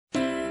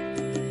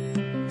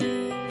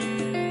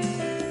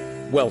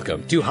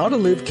Welcome to How to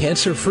Live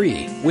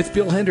Cancer-Free with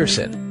Bill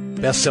Henderson,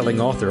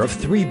 best-selling author of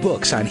 3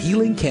 books on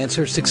healing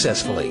cancer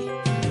successfully.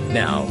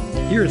 Now,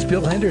 here's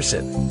Bill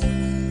Henderson.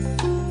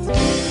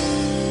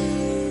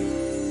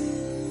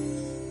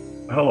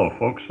 Hello,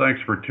 folks.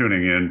 Thanks for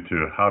tuning in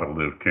to How to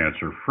Live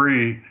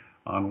Cancer-Free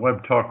on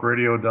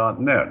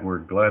webtalkradio.net. We're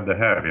glad to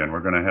have you, and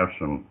we're going to have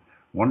some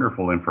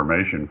wonderful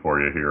information for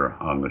you here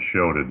on the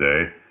show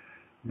today.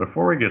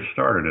 Before we get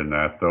started in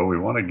that, though, we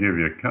want to give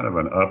you kind of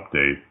an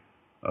update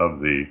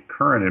of the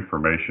current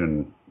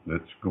information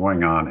that's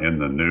going on in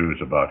the news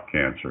about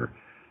cancer.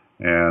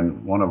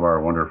 And one of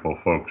our wonderful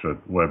folks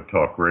at Web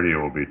Talk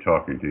Radio will be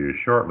talking to you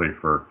shortly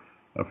for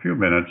a few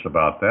minutes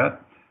about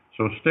that.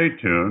 So stay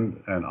tuned,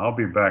 and I'll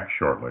be back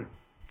shortly.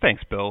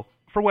 Thanks, Bill.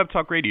 For Web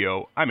Talk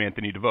Radio, I'm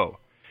Anthony DeVoe.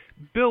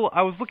 Bill,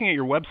 I was looking at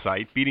your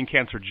website, Beating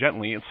Cancer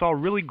Gently, and saw a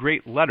really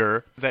great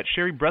letter that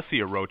Sherry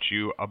Brescia wrote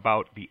you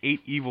about the 8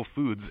 evil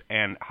foods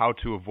and how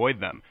to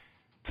avoid them.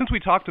 Since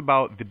we talked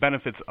about the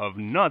benefits of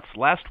nuts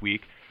last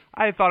week,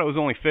 I thought it was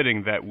only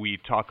fitting that we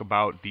talk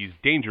about these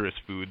dangerous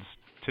foods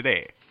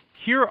today.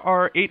 Here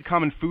are 8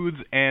 common foods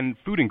and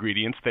food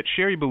ingredients that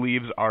Sherry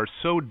believes are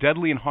so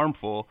deadly and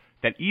harmful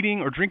that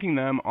eating or drinking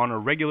them on a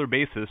regular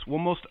basis will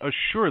most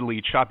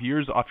assuredly chop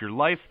years off your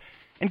life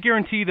and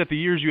guarantee that the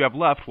years you have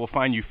left will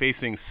find you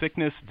facing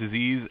sickness,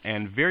 disease,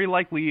 and very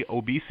likely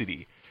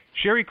obesity.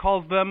 Sherry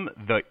calls them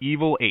the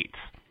Evil 8.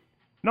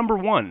 Number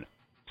 1,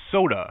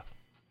 soda.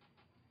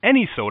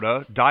 Any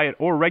soda, diet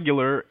or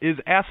regular, is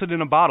acid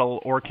in a bottle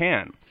or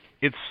can.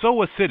 It's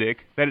so acidic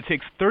that it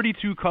takes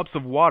 32 cups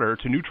of water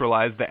to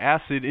neutralize the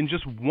acid in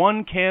just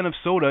 1 can of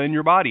soda in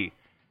your body.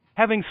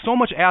 Having so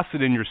much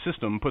acid in your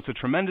system puts a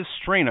tremendous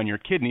strain on your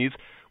kidneys,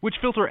 which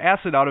filter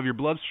acid out of your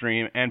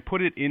bloodstream and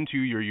put it into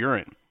your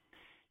urine.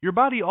 Your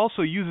body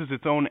also uses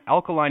its own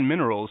alkaline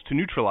minerals to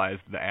neutralize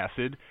the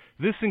acid.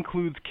 This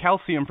includes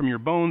calcium from your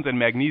bones and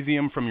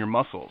magnesium from your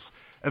muscles.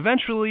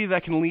 Eventually,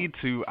 that can lead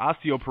to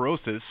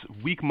osteoporosis,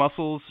 weak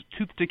muscles,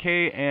 tooth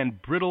decay,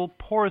 and brittle,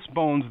 porous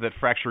bones that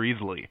fracture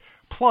easily.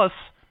 Plus,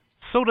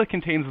 soda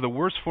contains the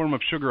worst form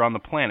of sugar on the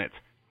planet,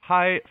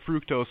 high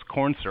fructose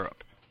corn syrup.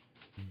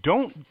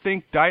 Don't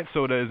think diet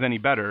soda is any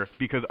better,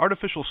 because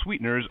artificial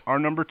sweeteners are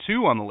number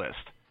 2 on the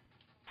list.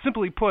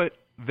 Simply put,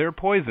 they're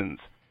poisons.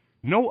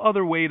 No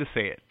other way to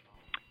say it.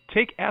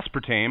 Take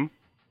aspartame,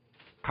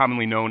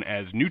 commonly known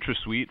as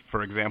NutraSweet,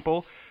 for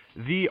example,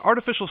 the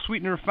artificial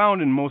sweetener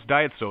found in most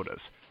diet sodas.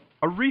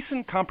 A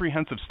recent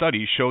comprehensive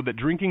study showed that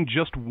drinking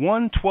just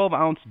 1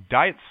 12-ounce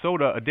diet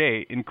soda a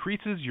day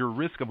increases your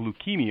risk of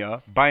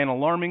leukemia by an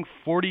alarming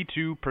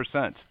 42%.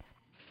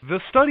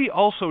 The study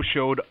also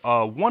showed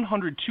a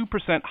 102%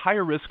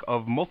 higher risk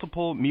of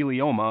multiple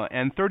myeloma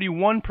and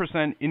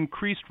 31%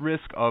 increased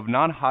risk of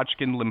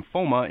non-Hodgkin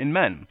lymphoma in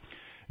men.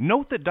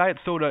 Note that diet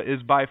soda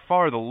is by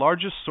far the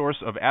largest source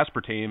of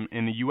aspartame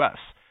in the U.S.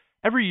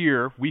 Every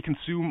year, we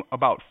consume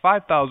about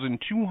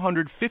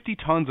 5,250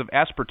 tons of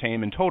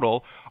aspartame in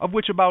total, of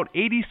which about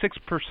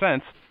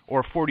 86%,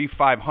 or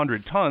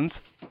 4,500 tons,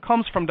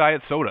 comes from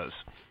diet sodas.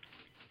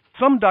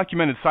 Some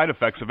documented side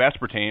effects of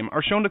aspartame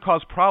are shown to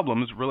cause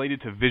problems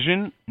related to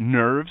vision,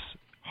 nerves,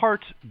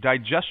 heart,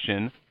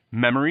 digestion,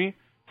 memory,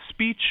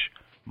 speech,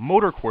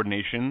 motor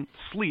coordination,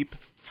 sleep,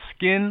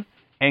 skin,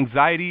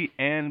 anxiety,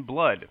 and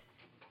blood.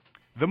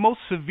 The most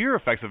severe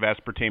effects of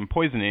aspartame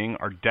poisoning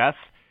are death,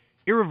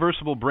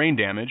 irreversible brain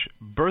damage,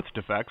 birth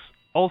defects,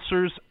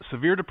 ulcers,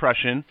 severe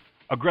depression,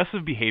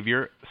 aggressive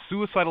behavior,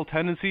 suicidal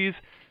tendencies,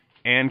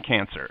 and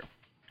cancer.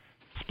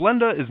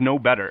 Splenda is no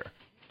better.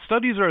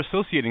 Studies are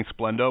associating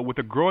Splenda with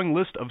a growing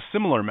list of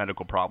similar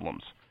medical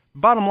problems.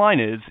 Bottom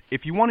line is,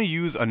 if you want to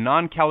use a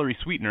non-calorie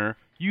sweetener,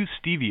 use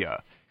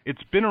stevia.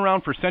 It's been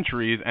around for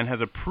centuries and has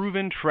a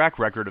proven track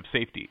record of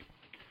safety.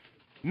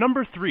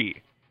 Number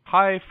 3,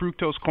 high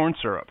fructose corn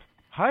syrup.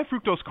 High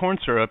fructose corn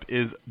syrup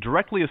is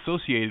directly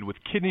associated with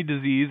kidney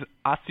disease,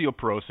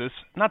 osteoporosis,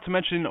 not to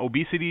mention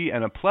obesity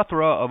and a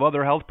plethora of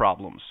other health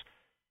problems.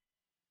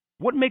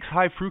 What makes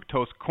high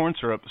fructose corn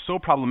syrup so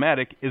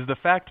problematic is the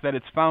fact that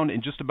it's found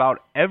in just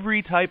about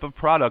every type of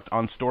product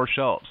on store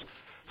shelves.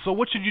 So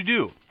what should you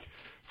do?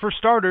 For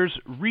starters,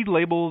 read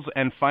labels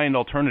and find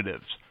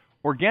alternatives.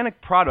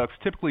 Organic products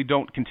typically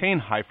don't contain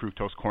high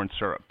fructose corn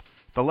syrup.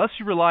 The less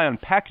you rely on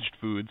packaged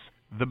foods,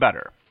 the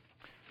better.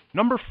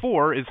 Number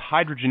 4 is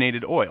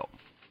hydrogenated oil.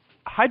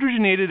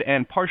 Hydrogenated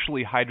and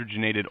partially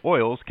hydrogenated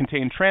oils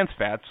contain trans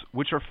fats,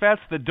 which are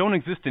fats that don't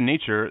exist in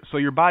nature, so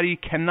your body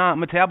cannot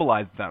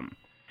metabolize them.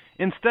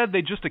 Instead,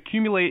 they just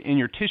accumulate in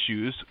your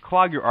tissues,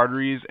 clog your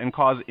arteries, and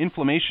cause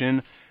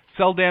inflammation,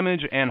 cell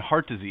damage, and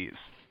heart disease.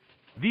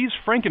 These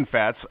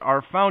frankenfats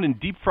are found in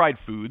deep-fried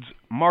foods,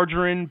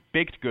 margarine,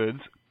 baked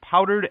goods,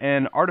 powdered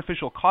and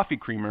artificial coffee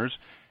creamers,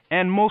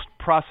 and most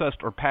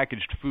processed or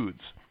packaged foods.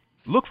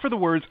 Look for the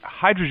words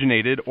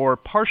hydrogenated or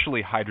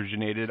partially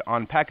hydrogenated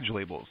on package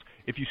labels.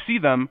 If you see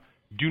them,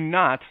 do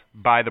not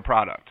buy the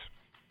product.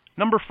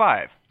 Number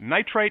 5,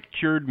 nitrite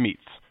cured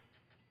meats.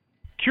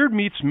 Cured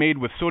meats made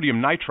with sodium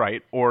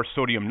nitrite or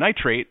sodium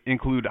nitrate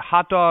include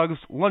hot dogs,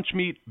 lunch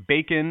meat,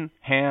 bacon,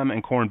 ham,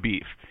 and corned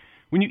beef.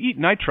 When you eat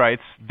nitrites,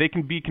 they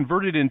can be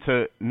converted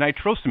into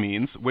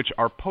nitrosamines, which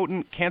are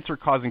potent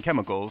cancer-causing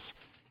chemicals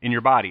in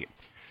your body.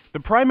 The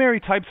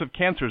primary types of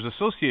cancers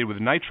associated with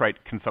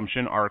nitrite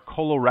consumption are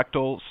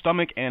colorectal,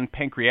 stomach, and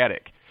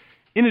pancreatic.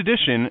 In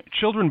addition,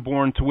 children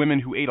born to women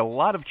who ate a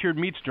lot of cured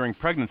meats during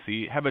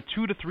pregnancy have a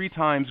 2 to 3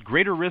 times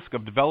greater risk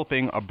of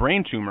developing a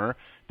brain tumor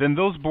than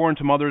those born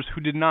to mothers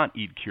who did not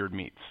eat cured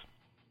meats.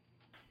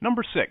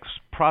 Number 6,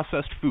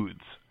 processed foods.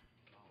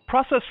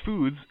 Processed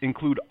foods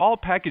include all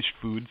packaged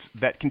foods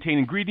that contain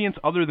ingredients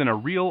other than a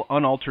real,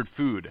 unaltered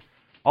food.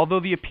 Although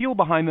the appeal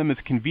behind them is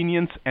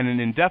convenience and an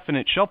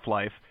indefinite shelf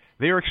life,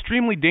 they are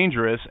extremely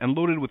dangerous and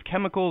loaded with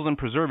chemicals and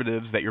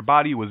preservatives that your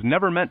body was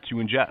never meant to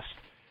ingest.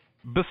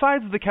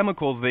 Besides the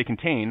chemicals they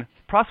contain,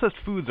 processed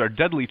foods are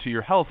deadly to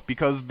your health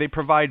because they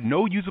provide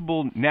no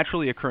usable,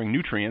 naturally occurring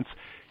nutrients,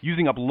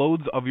 using up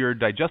loads of your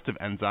digestive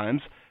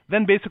enzymes,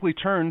 then basically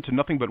turn to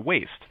nothing but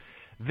waste.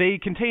 They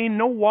contain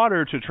no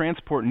water to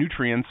transport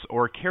nutrients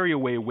or carry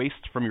away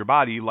waste from your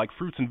body like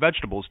fruits and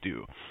vegetables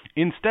do.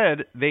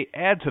 Instead, they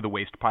add to the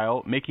waste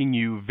pile, making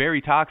you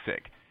very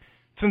toxic.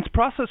 Since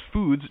processed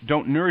foods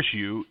don't nourish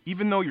you,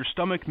 even though your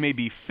stomach may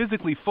be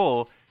physically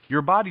full,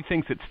 your body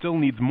thinks it still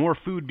needs more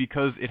food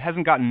because it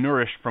hasn't gotten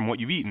nourished from what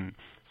you've eaten,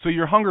 so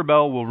your hunger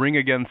bell will ring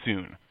again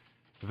soon.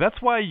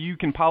 That's why you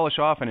can polish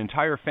off an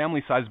entire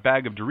family-sized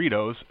bag of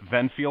Doritos,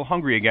 then feel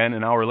hungry again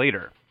an hour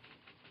later.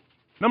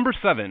 Number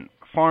 7,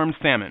 farmed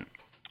salmon.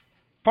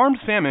 Farmed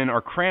salmon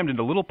are crammed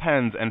into little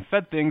pens and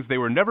fed things they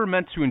were never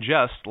meant to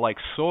ingest, like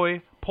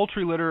soy,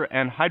 poultry litter,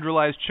 and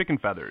hydrolyzed chicken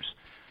feathers.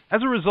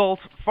 As a result,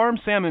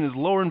 farmed salmon is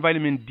lower in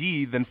vitamin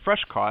D than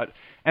fresh caught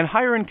and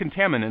higher in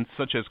contaminants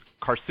such as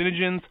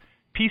carcinogens,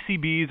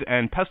 PCBs,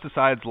 and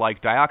pesticides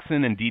like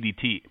dioxin and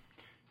DDT.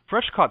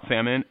 Fresh caught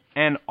salmon,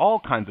 and all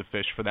kinds of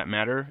fish for that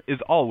matter, is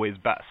always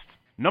best.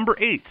 Number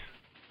 8,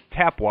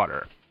 tap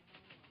water.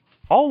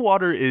 All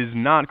water is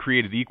not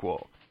created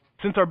equal.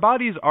 Since our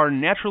bodies are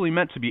naturally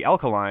meant to be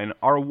alkaline,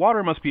 our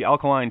water must be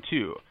alkaline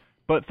too.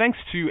 But thanks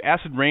to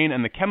acid rain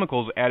and the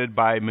chemicals added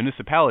by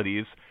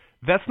municipalities,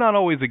 that's not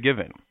always a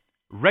given.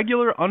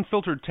 Regular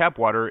unfiltered tap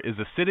water is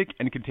acidic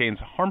and contains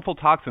harmful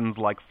toxins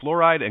like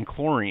fluoride and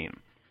chlorine.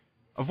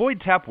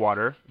 Avoid tap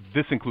water,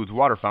 this includes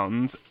water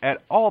fountains,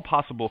 at all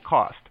possible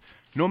cost,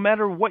 no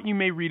matter what you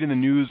may read in the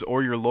news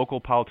or your local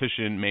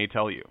politician may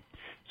tell you.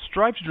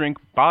 Strive to drink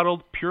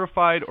bottled,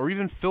 purified, or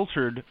even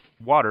filtered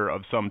water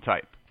of some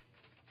type.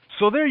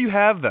 So there you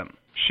have them,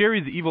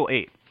 Sherry's Evil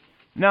 8.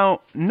 Now,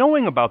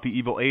 knowing about the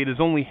Evil 8 is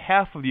only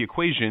half of the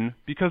equation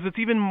because it's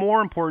even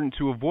more important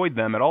to avoid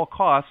them at all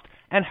costs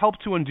and help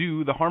to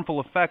undo the harmful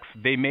effects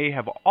they may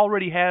have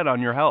already had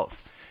on your health.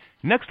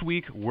 Next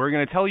week, we're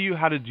going to tell you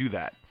how to do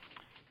that.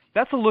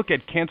 That's a look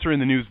at cancer in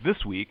the news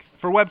this week.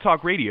 For Web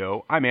Talk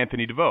Radio, I'm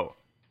Anthony DeVoe.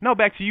 Now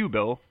back to you,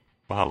 Bill.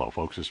 Well, hello,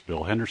 folks. It's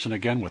Bill Henderson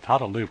again with How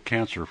to Live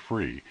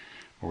Cancer-Free,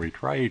 where we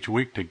try each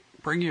week to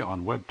bring you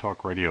on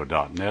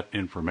webtalkradio.net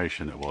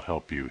information that will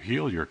help you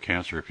heal your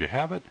cancer if you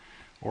have it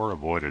or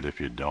avoid it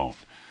if you don't.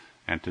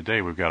 And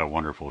today we've got a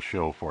wonderful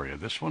show for you.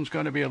 This one's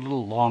going to be a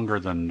little longer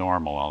than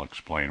normal. I'll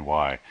explain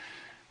why.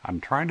 I'm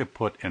trying to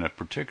put in a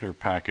particular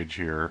package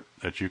here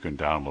that you can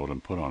download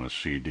and put on a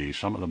CD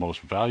some of the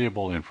most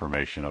valuable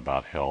information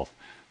about health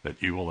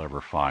that you will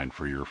ever find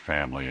for your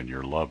family and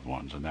your loved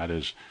ones. And that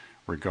is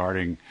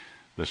regarding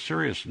the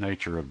serious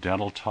nature of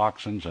dental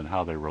toxins and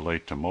how they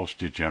relate to most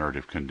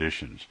degenerative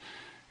conditions.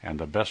 And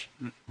the best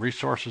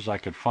resources I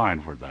could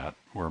find for that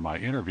were my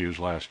interviews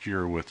last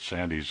year with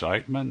Sandy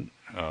Zeitman,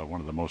 one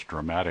of the most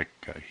dramatic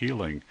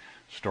healing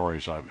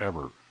stories I've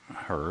ever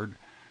heard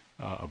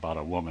about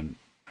a woman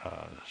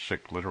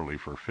sick literally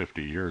for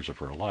 50 years of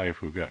her life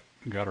who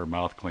got her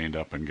mouth cleaned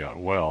up and got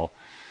well,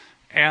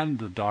 and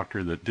the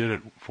doctor that did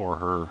it for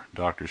her,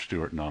 Dr.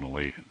 Stuart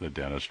Nunnally, the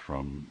dentist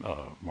from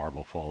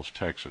Marble Falls,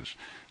 Texas.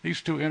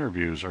 These two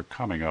interviews are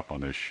coming up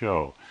on this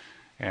show,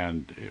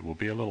 and it will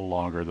be a little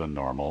longer than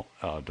normal.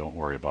 Don't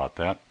worry about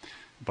that.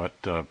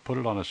 But put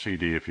it on a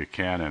CD if you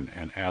can,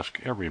 and ask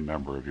every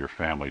member of your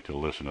family to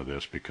listen to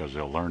this because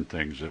they'll learn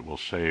things that will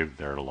save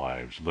their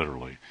lives,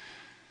 literally.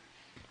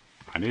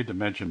 I need to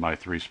mention my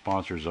 3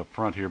 sponsors up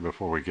front here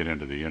before we get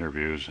into the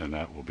interviews, and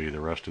that will be the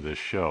rest of this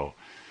show.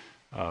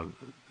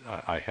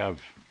 I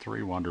have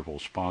 3 wonderful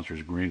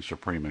sponsors, Green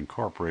Supreme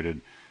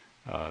Incorporated.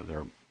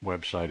 Their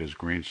website is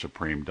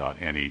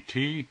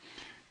greensupreme.net,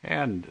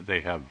 and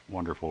they have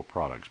wonderful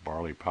products.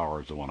 Barley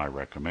Power is the one I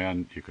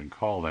recommend. You can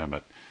call them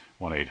at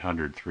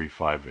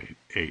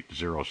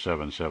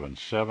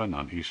 1-800-358-0777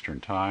 on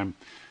Eastern Time.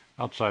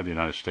 Outside the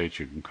United States,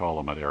 you can call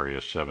them at area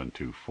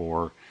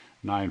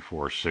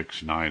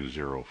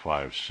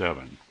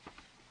 724-946-9057.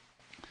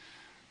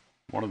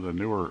 One of the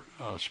newer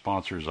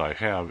sponsors I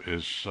have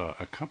is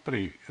a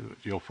company.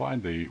 You'll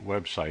find the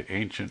website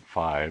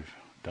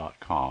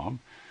ancient5.com.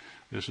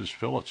 This is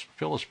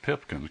Phyllis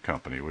Pipkin's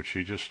company, which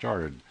she just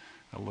started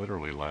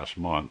literally last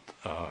month,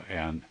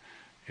 and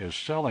is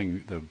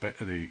selling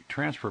the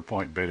transfer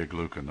point beta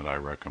glucan that I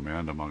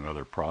recommend, among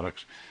other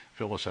products.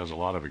 Phyllis has a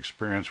lot of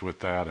experience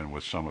with that and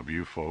with some of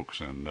you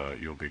folks, and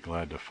you'll be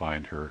glad to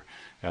find her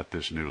at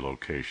this new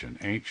location.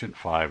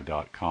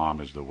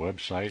 Ancient5.com is the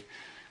website,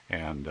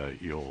 and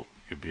you'll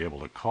be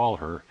able to call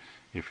her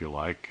if you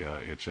like.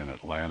 It's in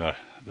Atlanta.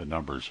 The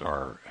numbers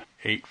are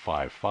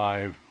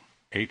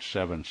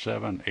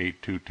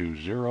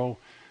 855-877-8220.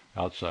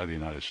 Outside the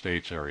United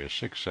States, area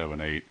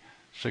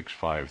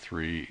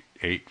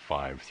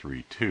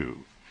 678-653-8532.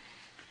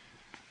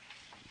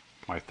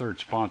 My third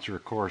sponsor,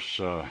 of course,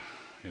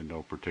 in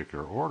no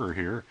particular order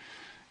here,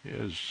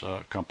 is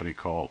a company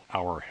called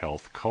Our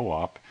Health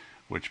Co-op,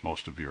 which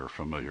most of you are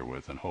familiar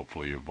with, and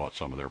hopefully you've bought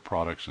some of their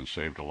products and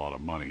saved a lot of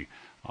money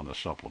on the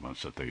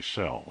supplements that they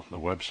sell. The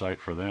website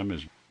for them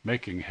is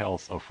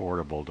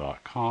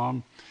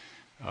makinghealthaffordable.com.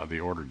 The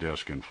order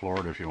desk in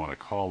Florida, if you want to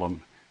call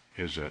them,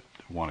 is at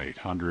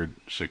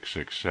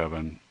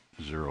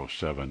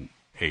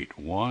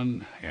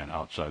 1-800-667-0781, and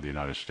outside the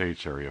United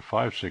States area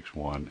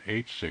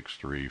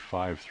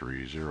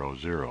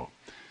 561-863-5300.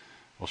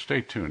 Well,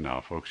 stay tuned now,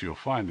 folks. You'll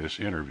find this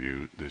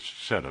interview, this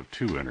set of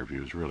two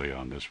interviews, really,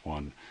 on this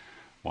one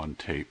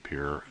tape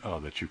here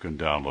that you can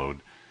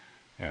download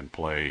and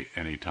play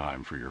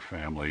anytime for your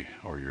family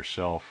or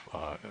yourself.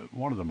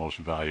 One of the most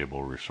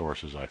valuable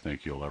resources I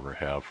think you'll ever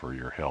have for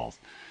your health.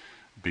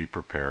 Be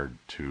prepared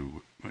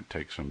to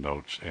take some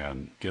notes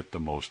and get the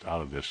most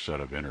out of this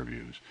set of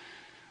interviews.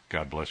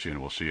 God bless you,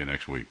 and we'll see you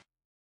next week.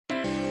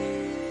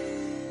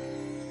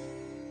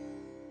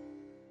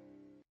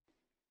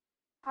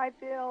 Hi,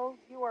 Bill.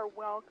 You are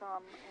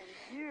welcome, and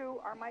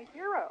you are my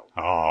hero.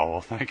 Oh,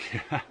 well, thank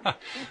you.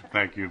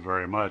 Thank you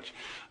very much.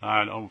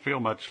 I don't feel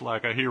much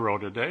like a hero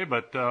today,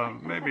 but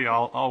maybe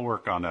I'll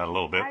work on that a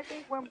little bit. I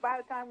think by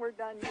the time we're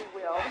done, you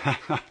will.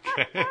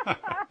 Okay.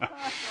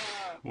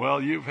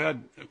 Well, you've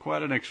had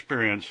quite an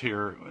experience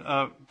here.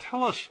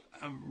 Tell us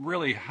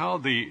really how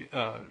the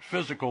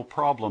physical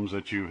problems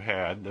that you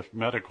had, the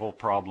medical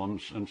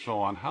problems and so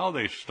on, how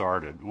they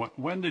started.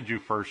 When did you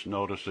first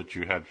notice that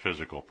you had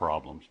physical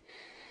problems?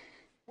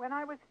 When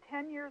I was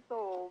 10 years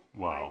old,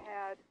 Wow. I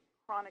had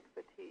chronic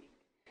fatigue.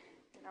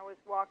 And I was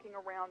walking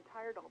around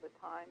tired all the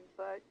time,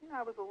 but,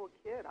 I was a little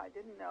kid. I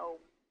didn't know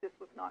this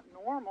was not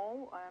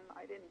normal, and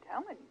I didn't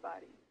tell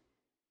anybody.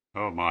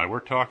 Oh, my. We're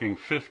talking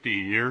 50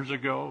 years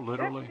ago,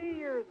 literally? 50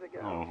 years ago.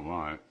 Oh,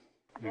 my.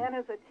 Then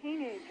as a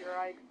teenager,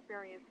 I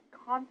experienced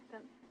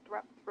constant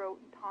strep throat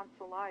and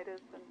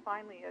tonsillitis, and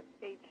finally at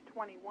age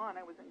 21,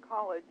 I was in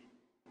college,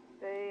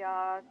 they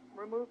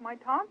removed my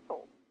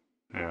tonsils.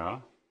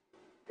 Yeah.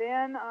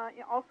 Then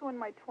also in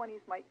my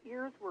 20s, my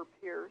ears were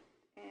pierced,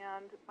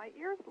 and my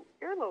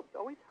earlobes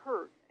always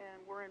hurt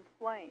and were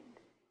inflamed.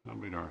 I'll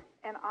be darned.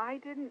 And I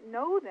didn't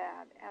know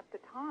that at the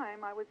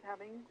time. I was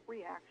having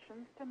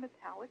reactions to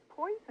metallic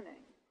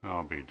poisoning.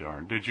 I'll be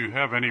darned. Did you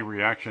have any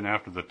reaction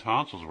after the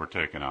tonsils were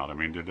taken out? I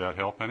mean, did that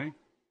help any?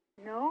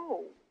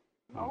 No.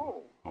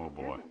 Oh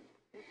boy.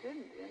 It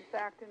didn't. In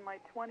fact, in my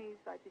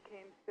 20s, I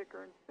became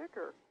sicker and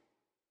sicker.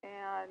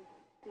 And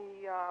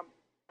the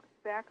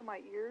back of my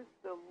ears,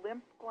 the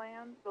lymph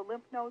glands, the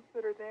lymph nodes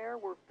that are there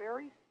were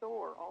very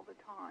sore all the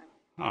time.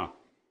 Huh.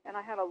 And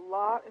I had a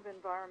lot of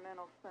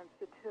environmental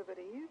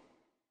sensitivities.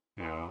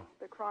 Yeah.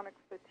 The chronic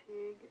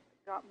fatigue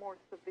got more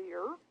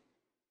severe.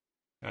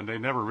 And they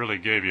never really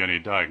gave you any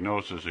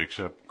diagnosis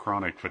except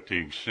chronic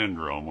fatigue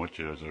syndrome, which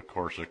is, of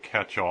course, a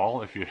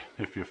catch-all. If you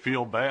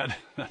feel bad,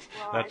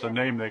 that's a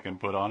name they can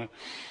put on it.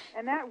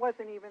 And that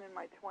wasn't even in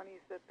my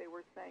 20s that they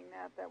were saying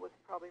that. That was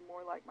probably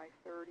more like my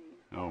 30s.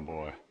 Oh,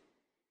 boy.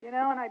 And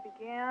I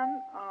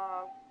began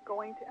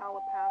going to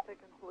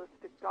allopathic and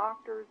holistic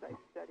doctors. I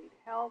studied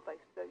health. I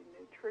studied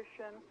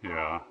nutrition.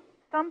 Yeah.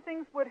 Some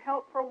things would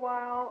help for a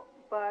while,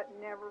 but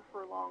never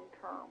for long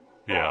term.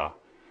 Yeah.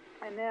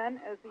 And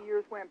then as the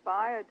years went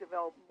by, I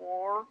developed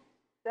more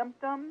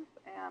symptoms,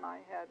 and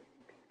I had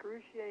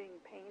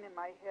excruciating pain in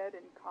my head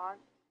and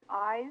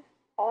eyes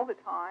all the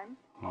time.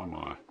 Oh,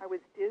 my. I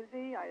was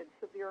dizzy. I had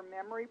severe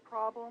memory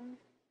problems.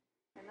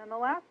 And then the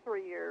last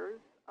 3 years,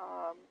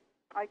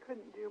 I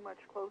couldn't do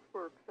much close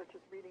work, such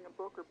as reading a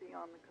book or be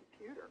on the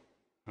computer.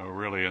 Oh,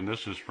 really? And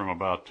this is from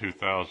about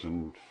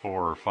 2004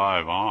 or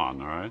 5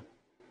 on, right?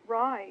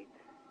 Right.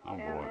 Oh,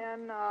 boy.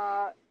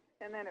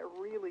 And then it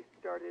really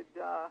started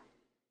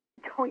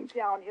going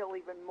downhill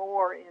even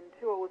more. In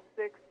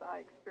 2006, I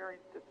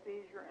experienced a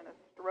seizure and a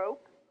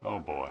stroke. Oh,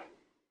 boy.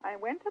 I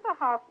went to the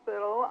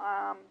hospital.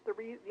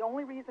 The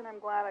only reason I'm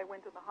glad I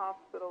went to the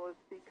hospital is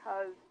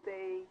because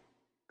they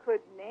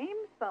could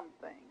name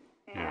something.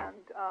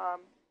 And,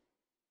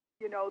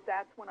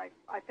 that's when I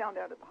found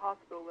out at the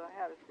hospital that I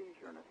had a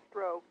seizure and a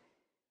stroke.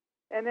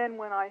 And then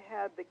when I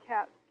had the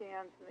CAT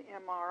scans and the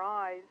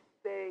MRIs,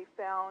 they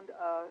found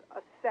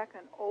a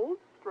second old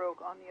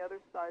stroke on the other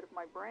side of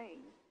my brain.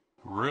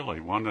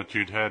 Really? One that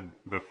you'd had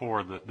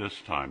before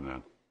this time,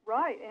 then?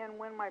 Right, and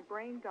when my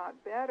brain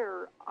got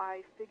better,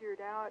 I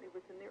figured out it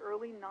was in the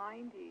early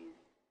 90s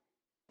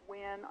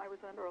when I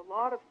was under a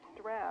lot of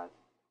stress,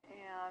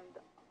 and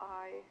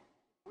I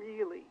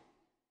really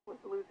was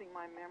losing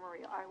my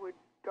memory. I would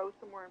go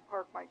somewhere and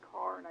park my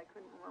car, and I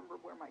couldn't remember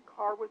where my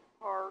car was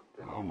parked.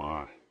 And Oh,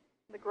 my.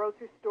 the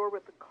grocery store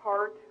with the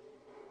cart,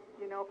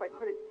 you know, if I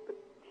put the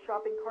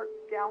shopping cart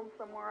down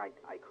somewhere,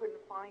 I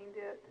couldn't find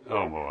it.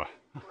 Oh, boy.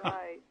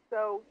 Right.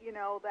 So, you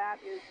know, that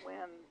is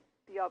when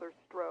the other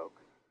stroke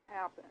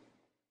happened.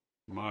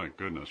 My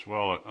goodness.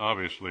 Well,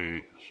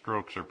 obviously,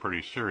 strokes are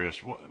pretty serious.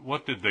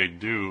 What did they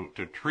do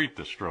to treat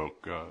the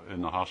stroke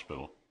in the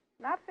hospital?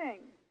 Nothing.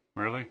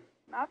 Really?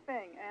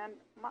 Nothing. And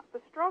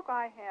the stroke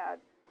I had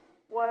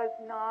was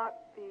not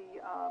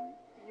the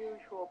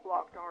usual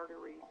blocked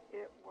artery.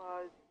 It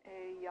was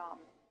a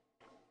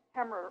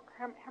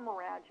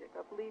hemorrhagic,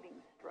 a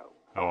bleeding stroke.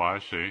 Oh, I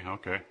see.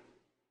 Okay.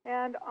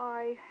 And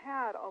I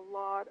had a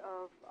lot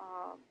of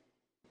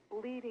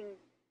bleeding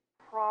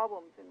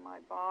problems in my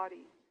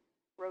body,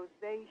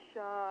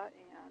 rosacea,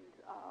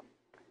 and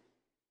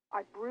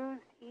I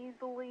bruised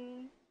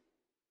easily,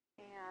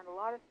 and a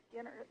lot of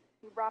skin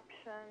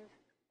eruptions,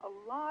 a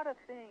lot of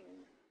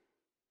things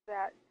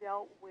that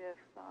dealt with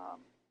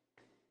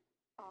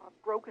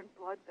broken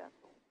blood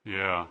vessels.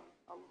 Yeah.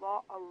 A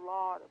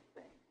lot of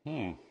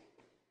things.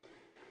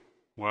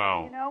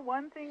 Wow. You know,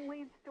 one thing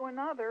leads to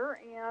another,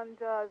 and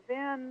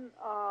then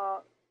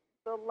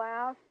the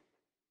last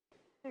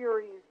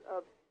series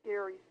of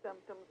scary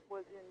symptoms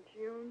was in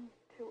June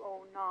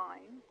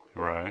 2009.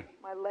 Right.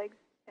 My legs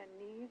and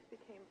knees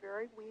became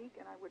very weak,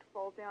 and I would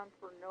fall down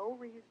for no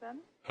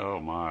reason. Oh,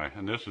 my.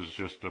 And this is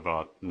just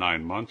about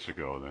 9 months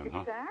ago then,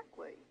 huh?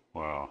 Exactly.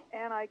 Wow.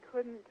 And I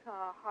couldn't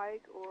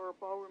hike or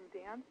ballroom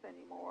dance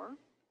anymore.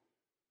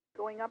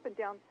 Going up and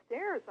down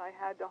stairs, I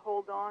had to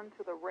hold on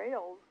to the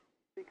rails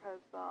because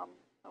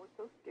I was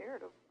so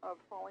scared of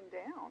falling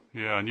down.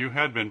 Yeah, and you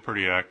had been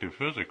pretty active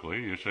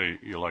physically. You say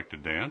you like to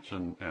dance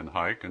and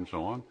hike and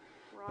so on.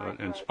 Right.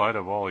 In spite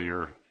of all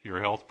your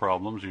health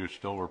problems, you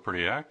still were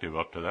pretty active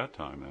up to that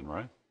time then,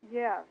 right?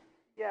 Yes.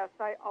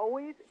 I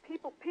always,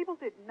 people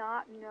did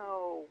not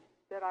know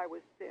that I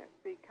was sick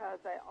because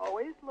I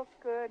always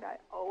looked good. I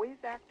always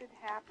acted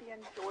happy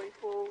and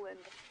joyful and,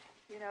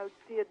 you know,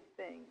 did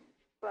things.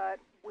 But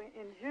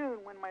in June,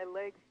 when my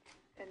legs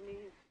and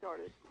knees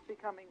started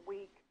becoming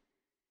weak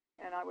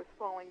and I was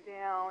falling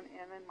down,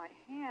 and then my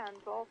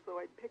hands also,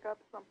 I'd pick up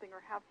something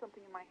or have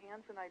something in my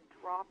hands and I'd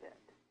drop it.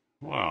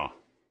 Wow.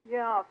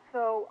 Yeah,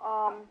 so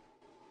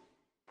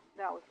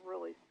that was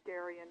really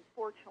scary. And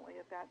fortunately,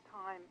 at that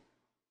time,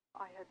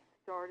 I had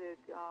started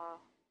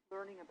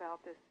learning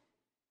about this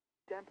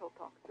dental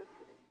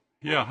toxicity.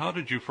 Yeah, how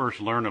did you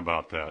first learn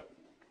about that?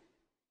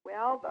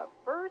 Well, the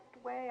first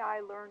way I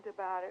learned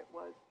about it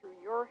was through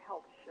your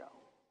health show.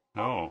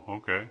 Oh,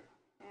 okay.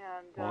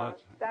 And Well,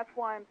 that's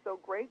why I'm so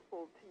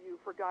grateful to you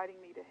for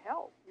guiding me to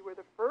health. You were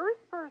the first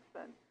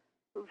person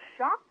who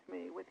shocked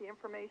me with the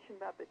information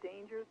about the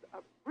dangers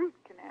of root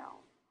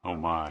canals. Oh,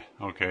 my.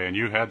 Okay, and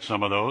you had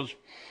some of those?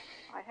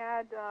 I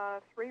had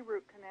 3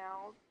 root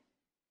canals,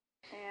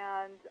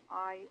 and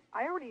I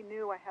already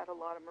knew I had a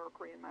lot of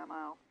mercury in my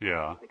mouth.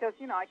 Yeah. Because,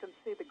 you know, I can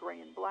see the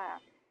gray and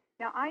black.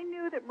 Now, I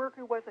knew that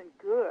mercury wasn't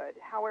good.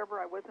 However,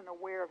 I wasn't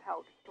aware of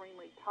how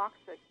extremely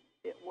toxic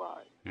it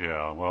was.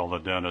 Yeah, well, the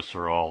dentists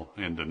are all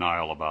in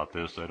denial about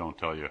this. They don't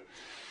tell you,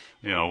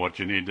 you know, what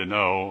you need to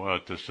know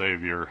to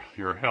save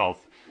your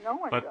health. No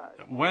one but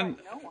does. When,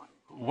 no one.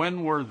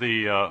 When were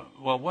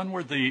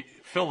the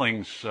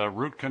fillings,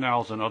 root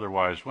canals and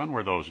otherwise, when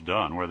were those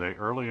done? Were they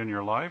early in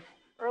your life?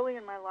 Early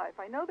in my life.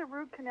 I know the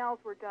root canals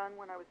were done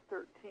when I was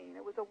 13.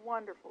 It was a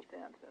wonderful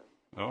dentist.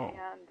 Oh.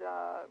 And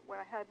when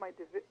I had my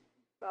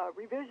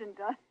revision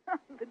done,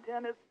 the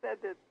dentist said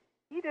that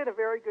he did a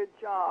very good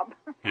job.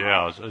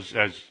 Yeah, as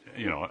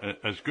you know,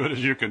 as good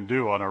as you can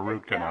do on a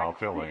root canal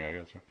filling, I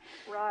guess.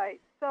 Right.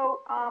 So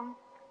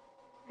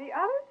the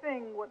other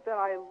thing that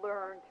I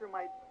learned through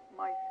my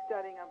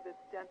studying of this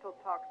dental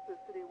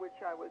toxicity, which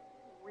I was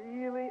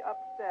really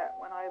upset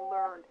when I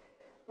learned,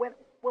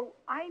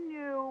 I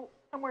knew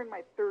somewhere in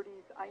my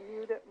 30s, I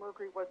knew that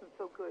mercury wasn't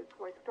so good,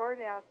 so I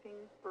started asking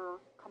for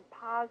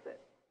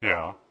composites.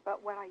 Yeah.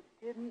 But what I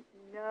didn't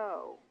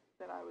know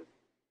that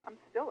I'm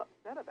still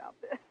upset about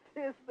this,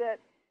 is that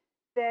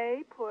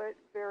they put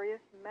various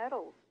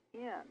metals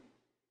in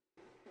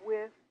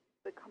with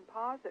the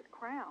composite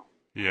crown.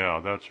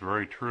 Yeah, that's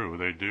very true.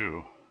 They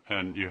do.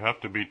 And you have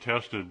to be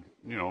tested,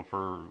 you know,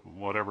 for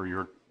whatever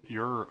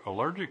you're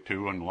allergic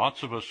to, and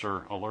lots of us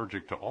are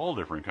allergic to all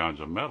different kinds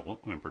of metal,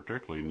 and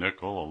particularly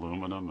nickel,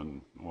 aluminum,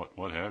 and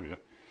what have you.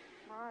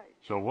 Right.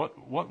 So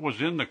what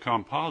was in the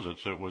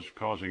composites that was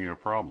causing you a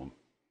problem?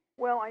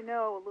 Well, I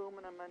know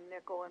aluminum and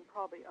nickel and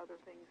probably other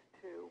things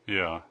too.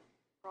 Yeah.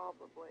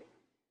 Probably.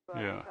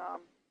 But, yeah.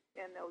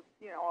 And those,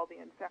 you know, all the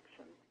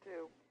infections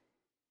too.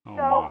 Oh,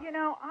 so, my. you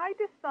know, I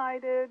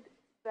decided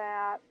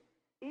that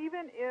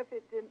even if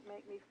it didn't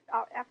make me,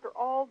 after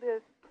all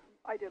this,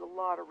 I did a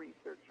lot of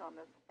research on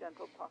this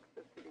dental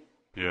toxicity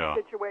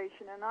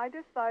situation, and I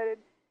decided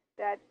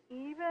that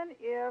even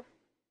if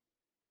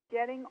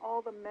getting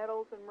all the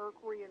metals and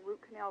mercury and root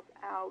canals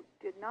out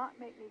did not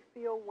make me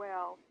feel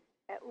well,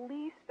 at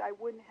least I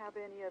wouldn't have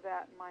any of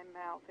that in my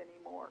mouth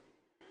anymore.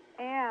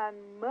 And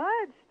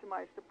much to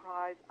my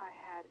surprise, I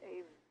had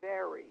a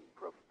very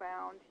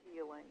profound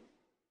healing.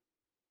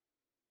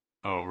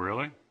 Oh,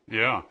 really?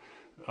 Yeah.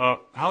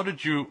 How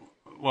did you,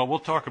 well, we'll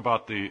talk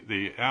about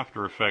the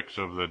after effects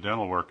of the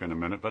dental work in a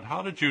minute, but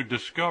how did you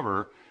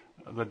discover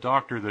the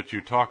doctor that you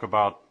talk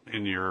about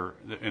in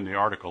the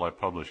article I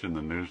published in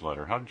the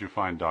newsletter? How did you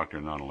find Dr.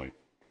 Nunnally?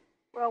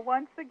 Well,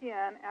 once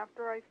again,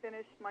 after I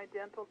finished my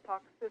dental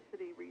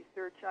toxicity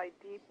research, I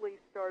deeply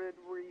started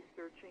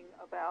researching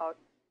about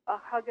a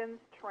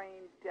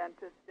Huggins-trained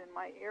dentist in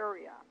my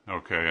area.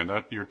 Okay, and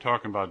that you're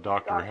talking about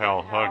Dr.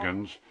 Hal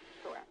Huggins.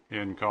 Correct.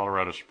 In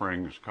Colorado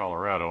Springs,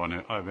 Colorado,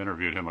 and I've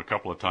interviewed him a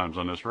couple of times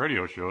on this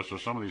radio show, so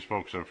some of these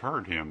folks have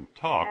heard him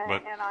talk.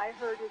 And I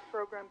heard his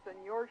programs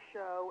on your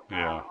show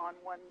on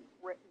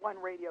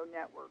one radio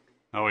network.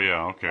 Oh,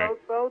 yeah, okay.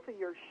 Both of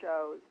your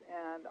shows,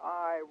 and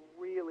I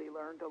really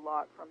learned a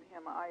lot from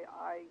him.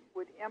 I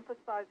would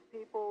emphasize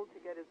people to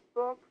get his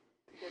books,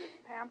 to get his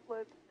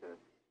pamphlets, to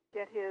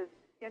get his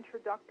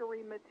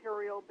introductory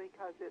material,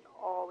 because it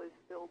all is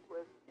filled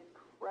with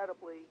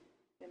incredibly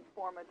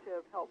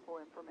informative, helpful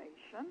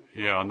information.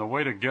 Yeah, and the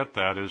way to get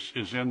that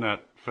is in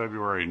that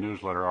February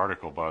newsletter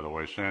article, by the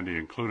way. Sandy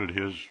included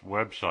his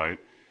website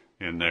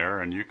in there,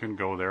 and you can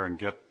go there and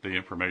get the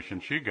information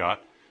she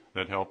got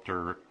that helped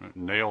her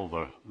nail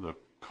the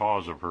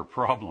cause of her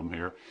problem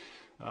here.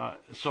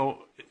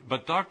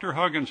 But Dr.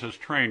 Huggins has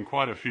trained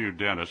quite a few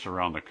dentists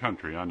around the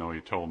country. I know he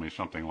told me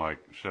something like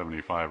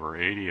 75 or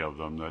 80 of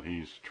them that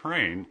he's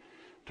trained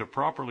to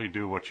properly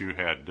do what you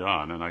had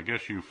done, and I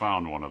guess you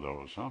found one of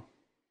those, huh?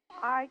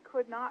 I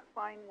could not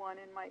find one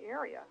in my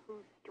area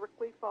who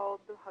strictly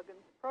followed the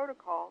Huggins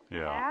protocol,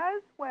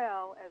 as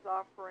well as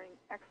offering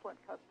excellent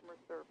customer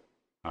service.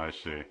 I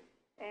see.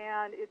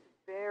 And it's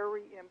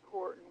very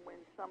important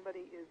when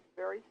somebody is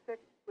very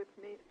sick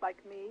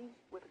like me,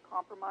 with a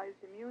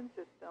compromised immune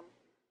system,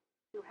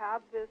 to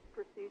have this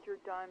procedure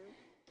done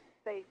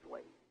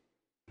safely.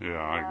 Yeah,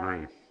 I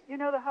agree. You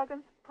know, the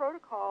Huggins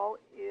protocol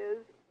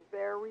is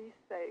very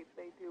safe.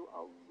 They do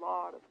a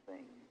lot of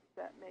things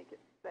that make it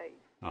safe.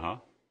 Uh-huh.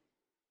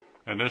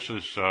 And this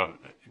is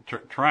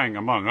trying,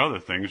 among other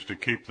things, to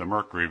keep the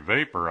mercury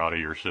vapor out of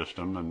your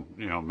system, and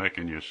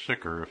making you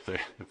sicker if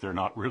they're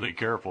not really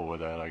careful with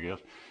that, I guess.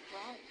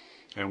 Right.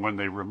 And when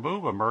they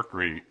remove a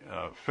mercury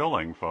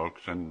filling,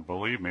 folks, and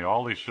believe me,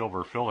 all these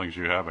silver fillings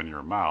you have in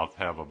your mouth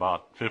have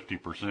about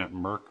 50%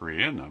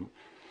 mercury in them.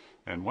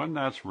 And when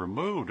that's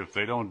removed, if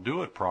they don't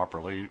do it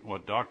properly,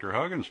 what Dr.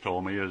 Huggins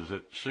told me is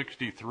that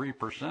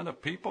 63%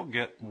 of people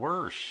get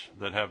worse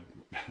that have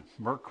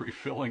mercury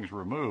fillings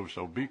removed.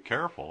 So be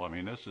careful. I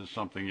mean, this is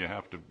something you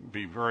have to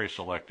be very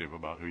selective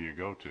about who you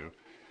go to.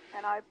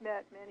 And I've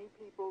met many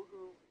people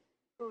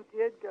who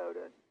did go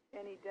to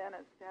any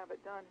dentist to have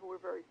it done who were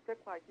very sick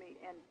like me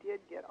and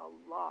did get a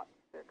lot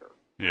sicker.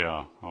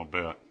 Yeah, I'll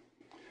bet.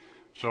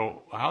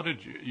 So how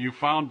did you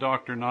found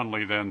Dr.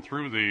 Nunnally then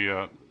through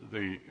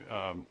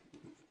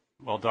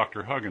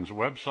Dr. Huggins'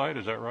 website,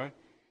 is that right?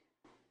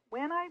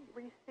 When I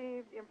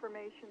received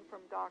information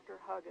from Dr.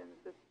 Huggins,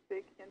 this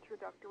big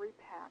introductory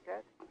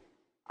packet,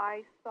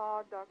 I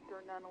saw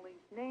Dr.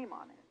 Nunnally's name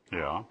on it.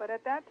 Yeah. But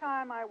at that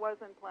time, I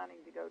wasn't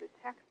planning to go to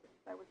Texas.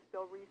 I was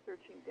still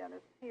researching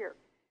dentists here.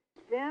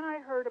 Then I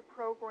heard a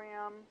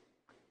program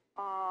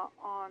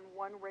on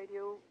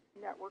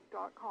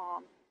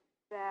oneradionetwork.com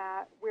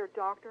where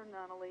Dr.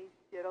 Nunnally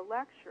did a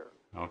lecture.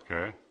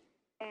 Okay.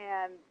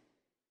 And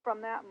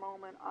from that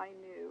moment, I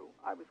knew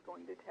I was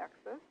going to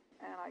Texas,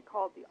 and I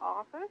called the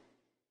office,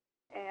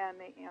 and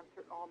they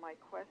answered all my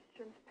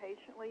questions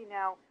patiently.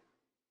 Now,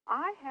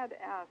 I had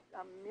asked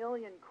a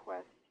million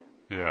questions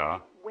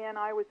when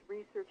I was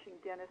researching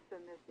dentists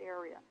in this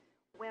area.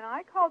 When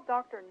I called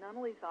Dr.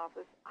 Nunnally's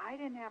office, I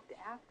didn't have to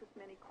ask as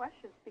many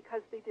questions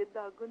because they did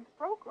the Huggins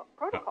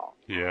protocol.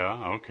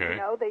 Yeah, okay.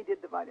 They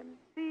did the vitamin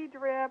C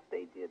drip,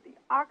 they did the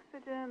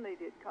oxygen, they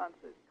did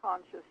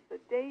conscious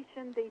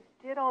sedation, they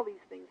did all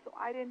these things, so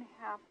I didn't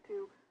have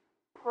to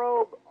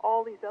probe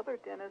all these other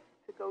dentists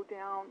to go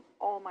down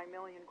all my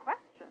million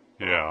questions.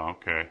 Yeah,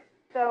 okay.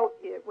 So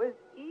it was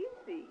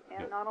easy,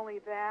 and not only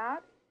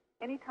that,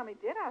 anytime I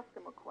did ask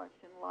them a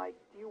question like,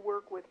 do you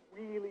work with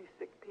really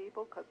sick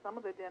people? Because some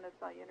of the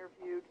dentists I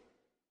interviewed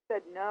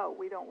said, no,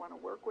 we don't want to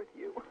work with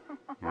you.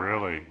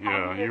 Really?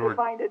 Yeah. I needed to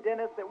find a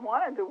dentist that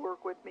wanted to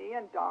work with me,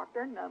 and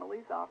Dr.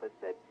 Nunnally's office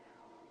said,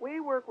 we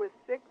work with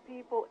sick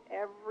people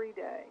every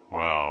day.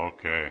 Wow,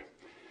 okay.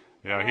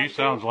 Yeah, he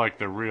sounds like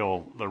the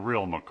real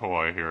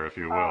McCoy here, if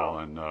you will.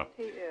 And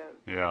he is.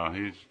 Yeah,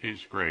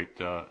 he's great.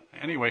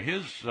 Anyway,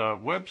 his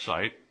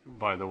website,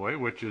 by the way,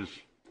 which is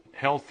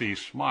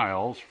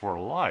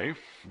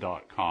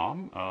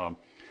healthysmilesforlife.com,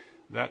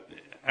 that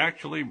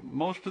actually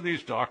most of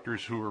these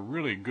doctors who are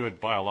really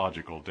good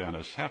biological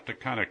dentists have to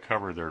kind of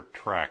cover their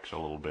tracks a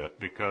little bit,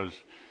 because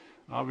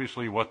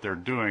obviously what they're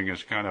doing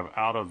is kind of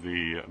out of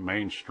the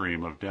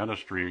mainstream of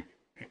dentistry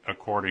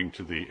according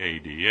to the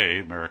ADA,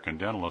 American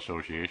Dental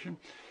Association,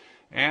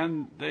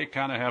 and they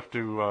kind of have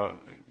to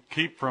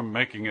keep from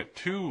making it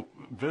too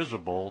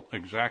visible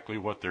exactly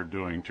what they're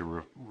doing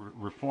to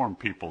reform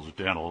people's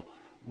dental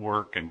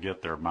work and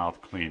get their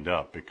mouth cleaned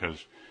up,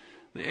 because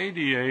the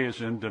ADA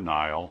is in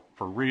denial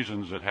for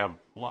reasons that have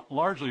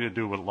largely to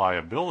do with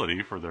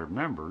liability for their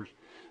members.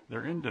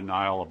 They're in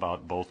denial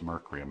about both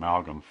mercury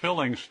amalgam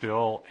fillings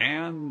still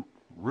and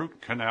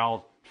root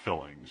canal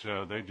fillings.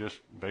 They just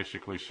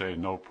basically say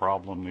no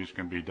problem, these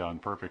can be done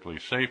perfectly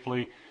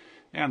safely,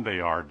 and they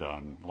are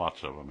done,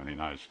 lots of them in the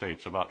United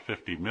States, about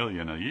 50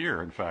 million a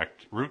year. In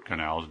fact, root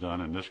canals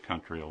done in this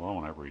country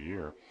alone every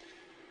year.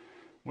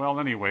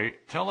 Well, anyway,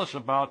 tell us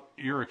about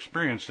your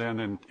experience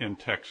then in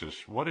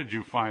Texas. What did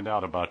you find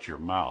out about your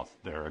mouth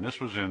there? And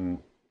this was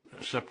in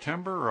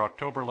September or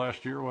October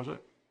last year, was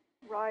it?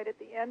 Right. At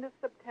the end of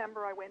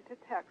September, I went to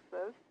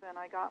Texas, and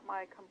I got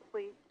my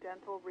complete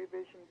dental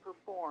revision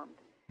performed.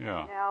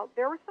 Yeah. Now,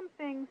 there were some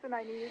things that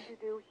I needed to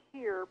do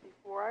here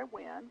before I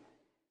went,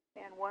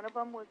 and one of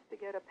them was to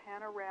get a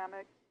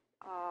panoramic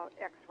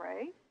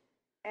X-ray,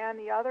 and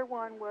the other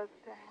one was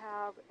to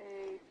have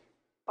a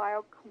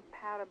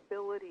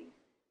biocompatibility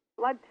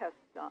blood test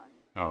done.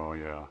 Oh,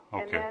 yeah.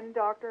 Okay. And then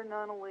Dr.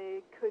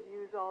 Nunnally could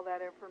use all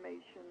that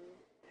information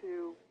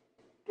to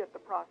get the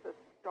process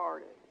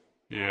started.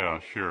 Yeah,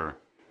 sure.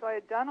 So I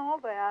had done all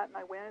that, and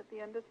I went at the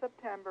end of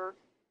September,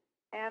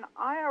 and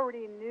I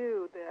already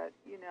knew that,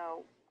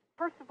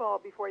 first of all,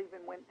 before I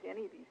even went to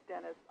any of these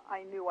dentists,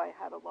 I knew I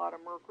had a lot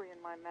of mercury in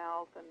my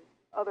mouth and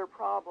other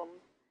problems.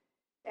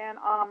 And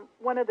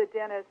one of the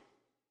dentists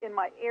in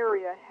my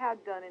area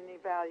had done an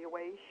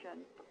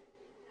evaluation.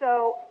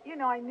 So,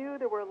 I knew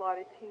there were a lot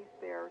of teeth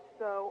there.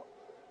 So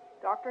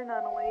Dr.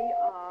 Nunnally,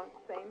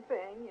 same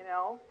thing,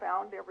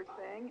 found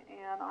everything,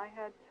 and I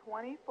had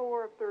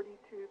 24 of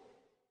 32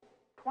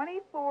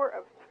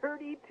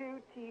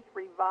 teeth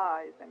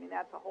revised. I mean,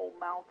 that's a whole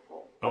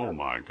mouthful. Oh,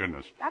 my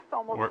goodness. That's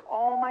almost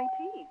all my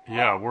teeth.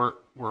 Yeah, were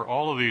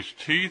all of these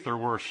teeth, or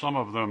were some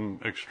of them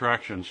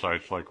extraction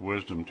sites like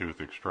wisdom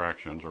tooth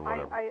extractions or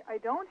whatever? I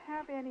don't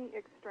have any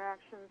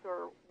extractions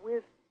or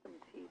wisdom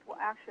teeth. Well,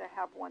 actually, I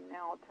have one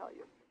now, I'll tell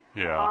you.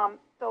 Yeah.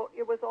 So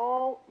it was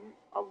all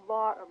a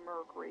lot of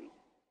mercury.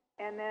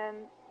 And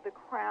then the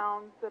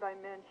crowns that I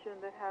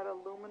mentioned that had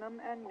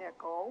aluminum and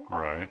nickel.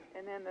 Right.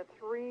 And then the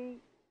three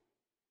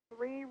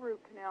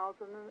root canals.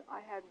 And then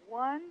I had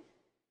one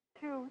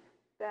tooth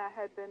that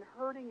had been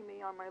hurting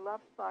me on my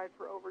left side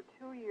for over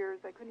 2 years.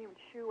 I couldn't even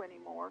chew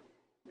anymore.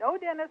 No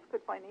dentist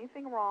could find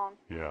anything wrong.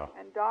 Yeah.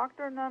 And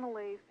Dr.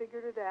 Nunnally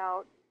figured it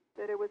out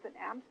that it was an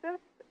abscess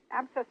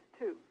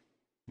tooth.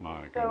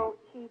 My goodness. So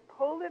he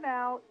pulled it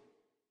out,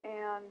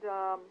 and,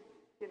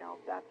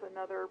 that's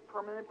another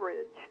permanent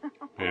bridge.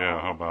 Yeah,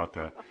 how about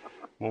that?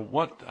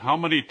 Well, how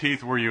many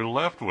teeth were you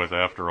left with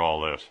after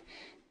all this?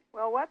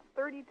 Well, what's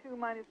 32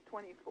 minus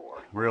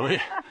 24? Really?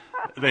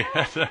 They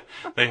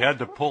had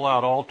to pull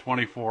out all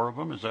 24 of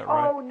them, is that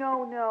right? Oh,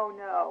 no.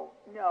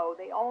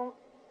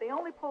 They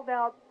only pulled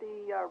out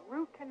the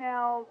root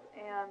canals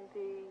and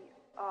the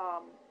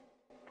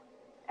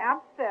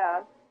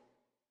abscess,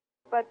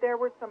 but there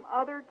were some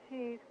other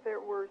teeth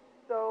that were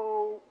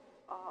so,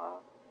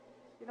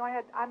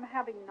 I'm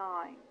having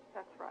 9.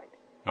 That's right.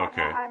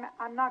 Okay.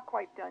 I'm not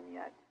quite done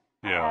yet.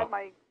 Yeah.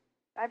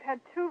 I've had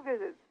 2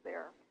 visits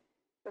there.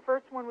 The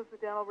first one was the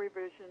dental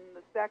revision.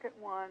 The second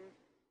one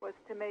was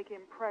to make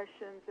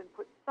impressions and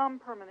put some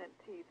permanent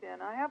teeth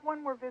in. I have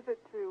one more visit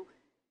to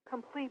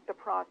complete the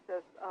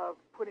process of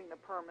putting the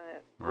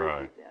permanent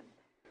bridges in.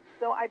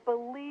 So I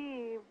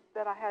believe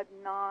that I have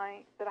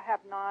 9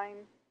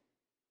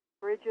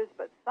 bridges,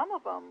 but some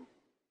of them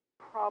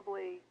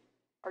probably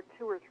are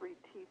 2 or 3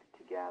 teeth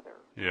together.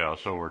 Yeah,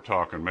 so we're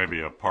talking maybe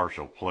a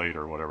partial plate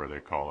or whatever they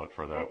call it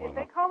for that one.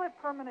 They call it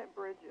permanent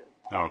bridges.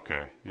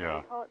 Okay,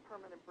 yeah. They call it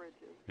permanent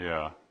bridges.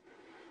 Yeah.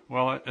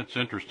 Well, it's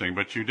interesting,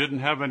 but you didn't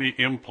have any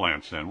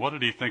implants then. What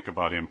did he think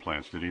about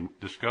implants? Did he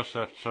discuss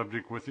that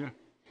subject with you?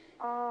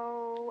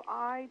 Oh,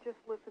 I just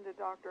listened to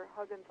Dr.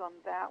 Huggins on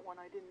that one.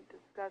 I didn't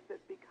discuss it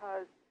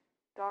because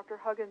Dr.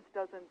 Huggins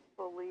doesn't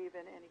believe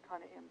in any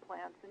kind of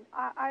implants, and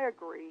I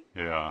agree.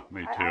 Yeah,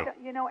 me too.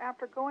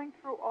 After going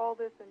through all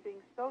this and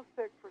being so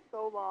sick for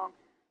so long,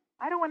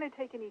 I don't want to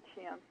take any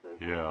chances.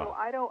 Yeah. So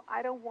I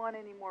don't want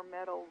any more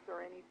metals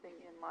or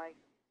anything in my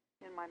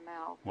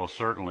mouth. Well,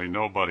 certainly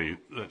nobody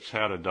that's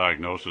had a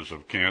diagnosis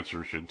of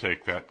cancer should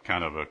take that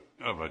kind of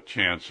a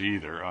chance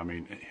either. I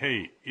mean,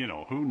 hey,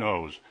 who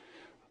knows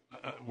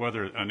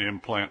whether an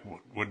implant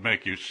would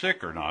make you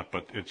sick or not,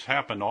 but it's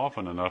happened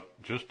often enough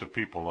just to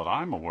people that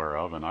I'm aware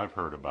of and I've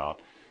heard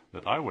about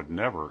that I would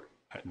never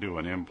do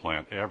an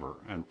implant ever,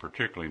 and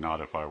particularly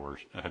not if I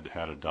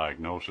had a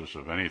diagnosis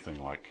of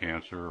anything like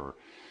cancer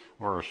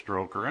or a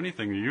stroke or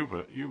anything you've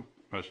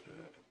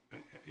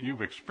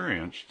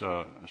experienced,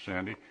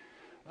 Sandy.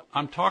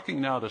 I'm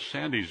talking now to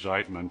Sandy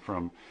Zeitman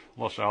from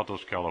Los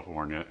Altos,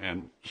 California,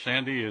 and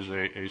Sandy is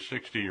a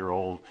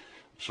 60-year-old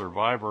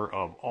survivor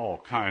of all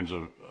kinds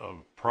of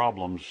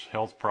problems,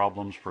 health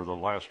problems for the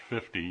last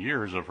 50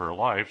 years of her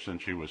life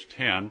since she was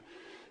 10.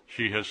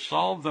 She has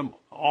solved them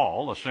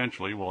all,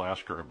 essentially. We'll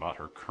ask her about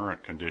her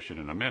current condition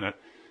in a minute.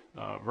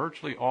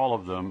 Virtually all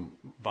of them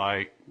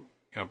by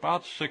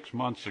about 6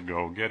 months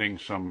ago, getting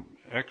some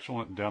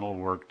excellent dental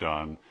work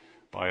done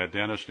by a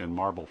dentist in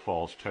Marble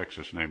Falls,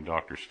 Texas, named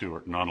Dr.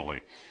 Stuart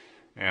Nunnally.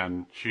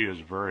 And she is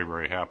very,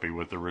 very happy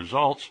with the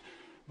results.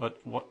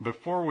 But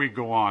before we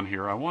go on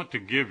here, I want to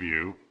give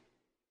you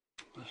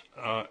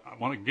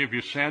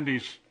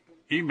Sandy's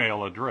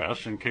email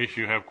address in case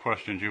you have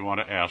questions you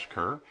want to ask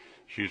her.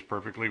 She's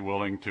perfectly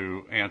willing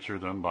to answer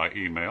them by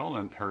email,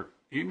 and her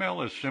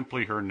email is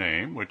simply her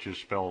name, which is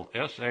spelled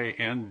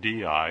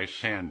S-A-N-D-I,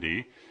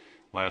 Sandy,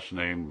 last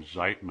name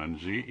Zeitman,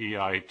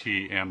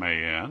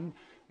 Z-E-I-T-M-A-N,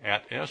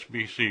 at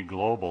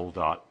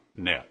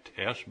sbcglobal.net,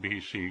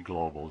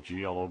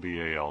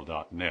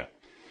 sbcglobal.net.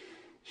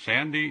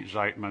 Sandy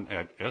Zeitman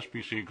at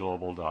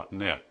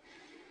sbcglobal.net.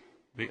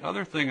 The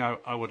other thing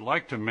I would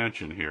like to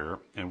mention here,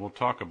 and we'll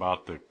talk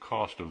about the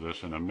cost of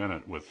this in a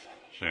minute with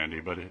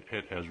Sandy, but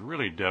it has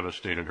really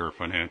devastated her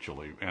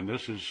financially, and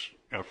this is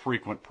a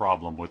frequent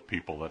problem with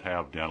people that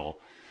have dental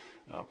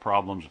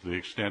problems to the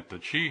extent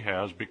that she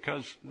has,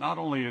 because not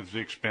only is the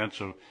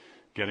expense of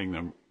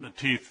getting the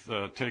teeth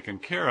taken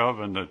care of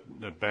and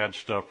the bad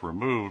stuff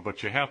removed,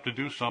 but you have to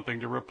do something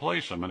to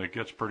replace them, and it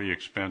gets pretty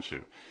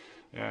expensive.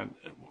 And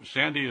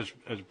Sandy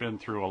has been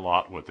through a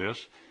lot with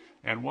this.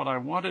 And what I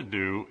want to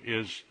do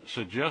is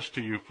suggest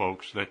to you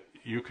folks that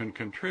you can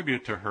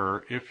contribute to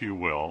her, if you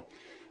will,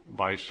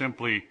 by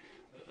simply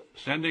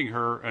sending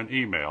her an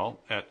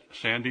email at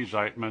Sandy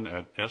Zeitman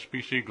at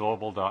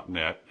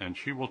sbcglobal.net, and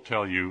she will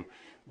tell you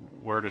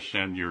where to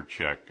send your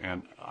check.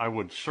 And I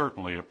would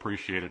certainly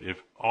appreciate it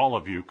if all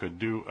of you could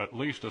do at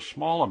least a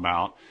small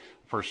amount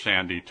for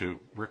Sandy to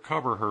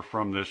recover her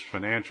from this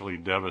financially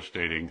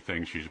devastating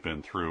thing she's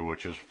been through,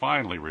 which has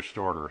finally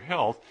restored her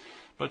health.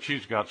 But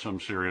she's got some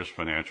serious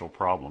financial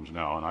problems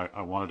now, and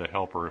I wanted to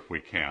help her if we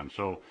can.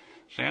 So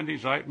Sandy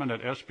Zeitman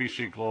at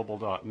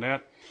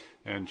sbcglobal.net,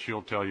 and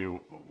she'll tell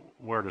you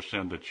where to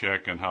send the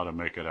check and how to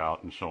make it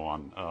out and so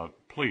on.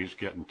 Please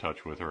get in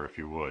touch with her if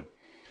you would.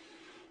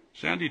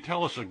 Sandy,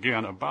 tell us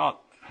again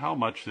about how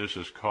much this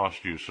has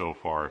cost you so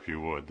far, if you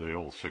would, the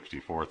old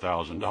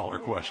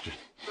 $64,000 question.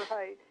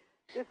 Right.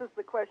 This is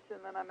the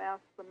question that I'm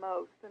asked the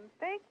most. And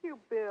thank you,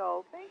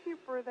 Bill. Thank you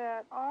for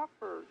that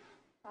offer.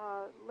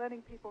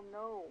 Letting people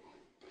know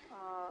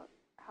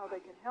how they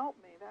can help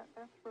me.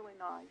 That's really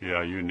nice.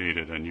 Yeah, you need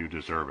it, and you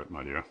deserve it,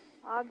 my dear.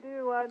 I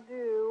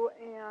do,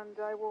 and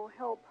I will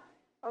help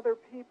other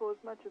people as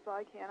much as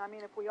I can. I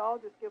mean, if we all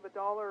just give $1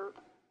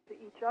 to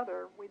each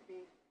other, we'd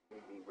be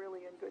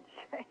really in good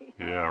shape.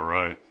 Yeah,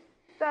 right.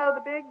 So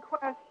the big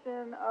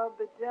question of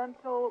the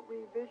dental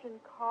revision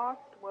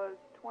cost was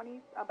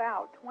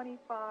about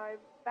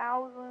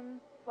 $25,000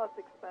 plus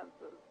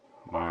expenses.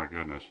 My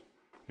goodness.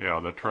 Yeah,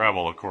 the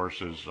travel, of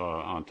course, is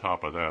on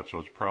top of that, so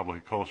it's probably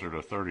closer to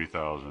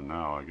 $30,000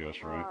 now, I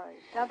guess, right? Right.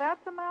 Now,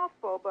 that's a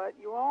mouthful, but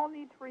you all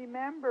need to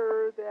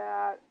remember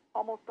that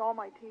almost all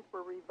my teeth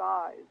were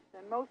revised,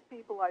 and most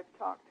people I've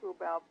talked to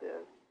about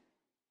this,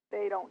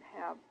 they don't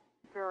have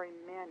very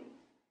many.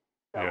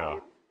 So yeah.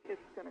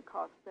 It's going to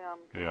cost them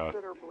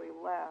considerably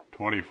less.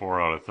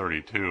 24 out of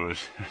 32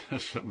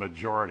 is a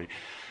majority.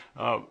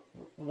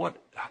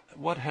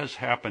 What has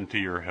happened to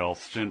your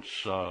health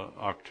since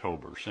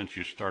October, since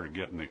you started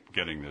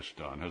getting this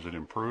done? Has it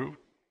improved?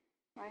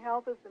 My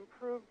health has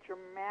improved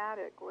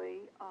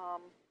dramatically.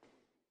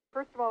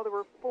 First of all, there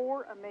were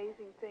 4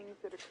 amazing things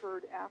that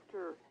occurred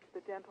after the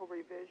dental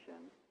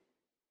revision.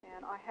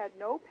 And I had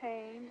no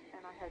pain,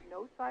 and I had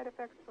no side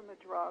effects from the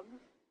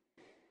drugs.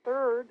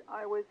 Third,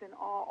 I was in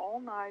awe all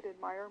night,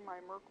 admiring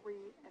my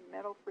mercury and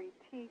metal-free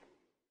teeth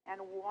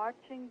and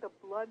watching the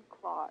blood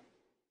clot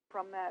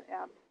from that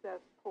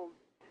abscess-pulled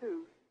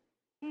tooth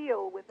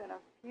heal within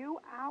a few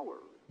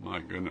hours.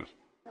 My goodness.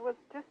 It was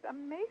just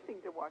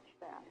amazing to watch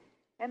that.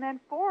 And then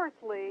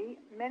fourthly,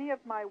 many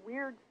of my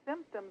weird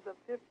symptoms of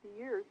 50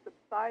 years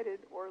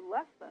subsided or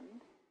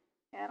lessened,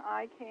 and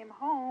I came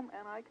home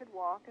and I could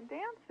walk and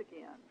dance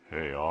again.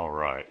 Hey, all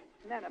right.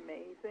 Isn't that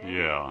amazing?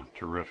 Yeah,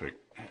 terrific.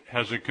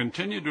 Has it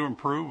continued to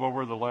improve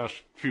over the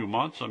last few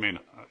months? I mean,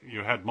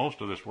 you had most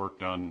of this work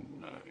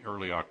done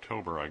early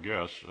October, I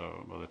guess,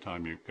 by the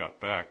time you got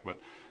back, but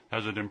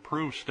has it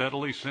improved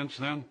steadily since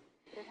then?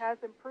 It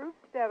has improved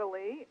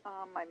steadily.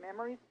 My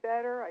memory's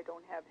better. I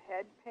don't have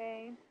head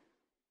pain.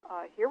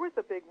 Here was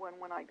a big one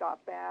when I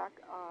got back.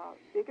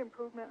 Big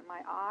improvement in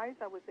my eyes.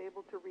 I was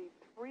able to read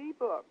 3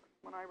 books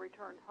when I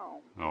returned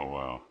home. Oh,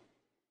 wow.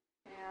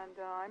 And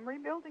I'm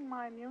rebuilding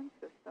my immune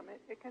system.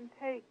 It can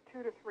take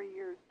 2 to 3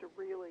 years to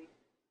really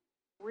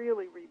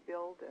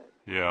rebuild it.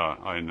 Yeah,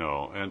 I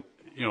know. And,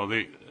 you know,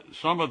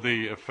 some of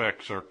the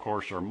effects, of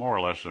course, are more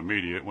or less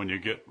immediate. When you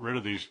get rid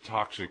of these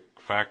toxic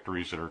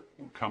factories that are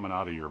coming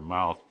out of your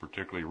mouth,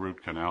 particularly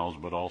root canals,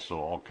 but also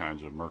all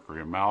kinds of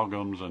mercury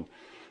amalgams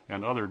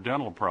and other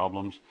dental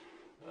problems,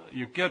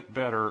 you get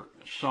better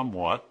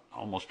somewhat,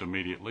 almost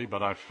immediately,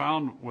 but I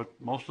found with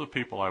most of the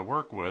people I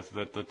work with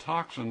that the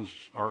toxins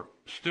are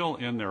still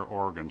in their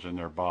organs, in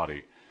their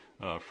body,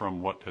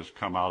 from what has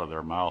come out of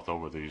their mouth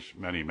over these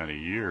many, many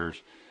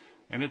years,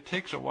 and it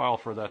takes a while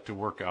for that to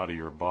work out of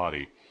your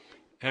body.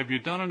 Have you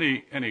done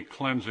any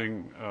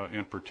cleansing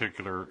in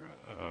particular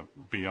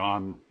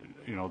beyond,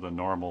 the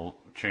normal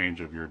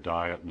change of your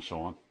diet and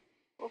so on?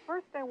 Well,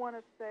 first I want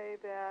to say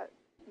that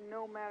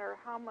no matter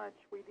how much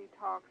we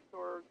detox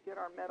or get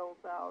our metals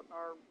out,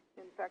 our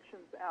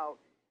infections out,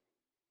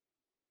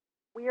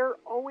 we are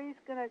always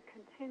going to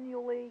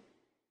continually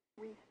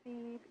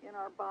receive in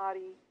our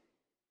body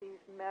these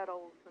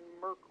metals and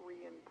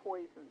mercury and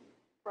poisons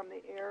from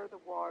the air, the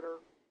water,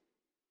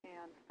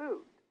 and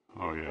food.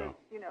 Oh, yeah.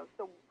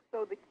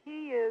 So the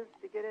key is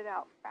to get it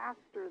out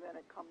faster than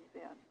it comes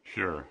in.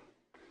 Sure.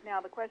 Now,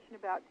 the question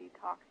about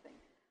detoxing.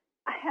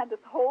 I had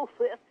this whole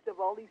list of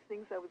all these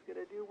things I was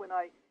going to do when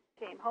I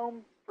came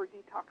home for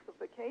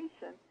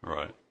detoxification.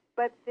 Right.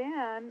 But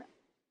then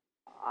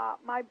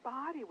my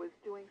body was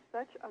doing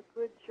such a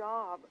good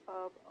job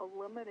of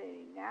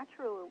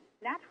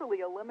naturally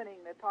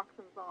eliminating the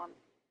toxins on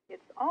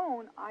its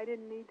own, I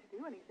didn't need to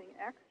do anything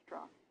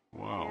extra.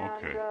 Wow,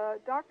 and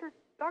Dr.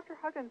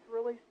 Huggins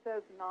really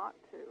says not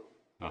to.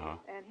 Uh-huh.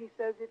 And he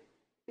says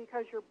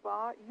because your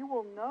body, you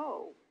will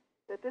know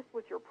that this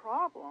was your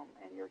problem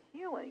and you're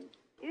healing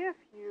if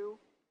you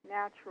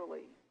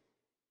naturally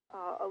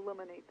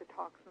eliminate the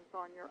toxins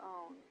on your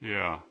own.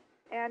 Yeah.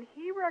 And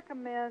he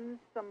recommends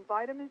some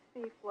vitamin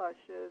C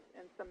flushes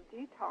and some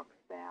detox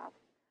baths,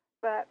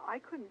 but I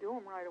couldn't do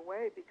them right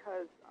away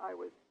because I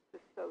was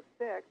just so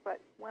sick. But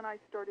when I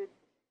started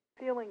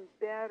feeling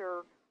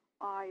better,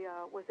 I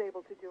was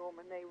able to do them,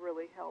 and they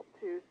really helped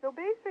too. So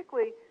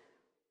basically,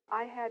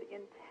 I had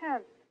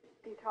intense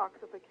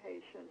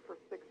detoxification for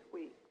 6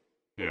 weeks.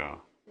 Yeah.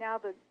 Now,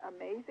 the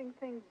amazing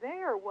thing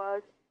there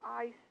was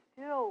I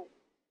still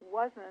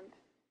wasn't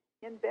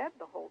in bed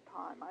the whole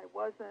time. I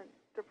wasn't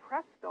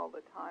depressed all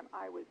the time.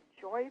 I was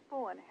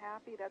joyful and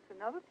happy. That's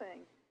another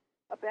thing,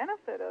 a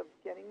benefit of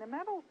getting the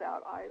metals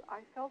out.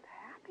 I felt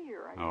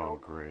happier. I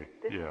felt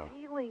great. this Yeah.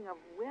 feeling of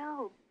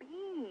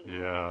well-being.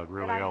 Yeah, it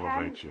really that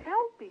elevates I you. hadn't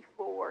felt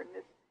before, and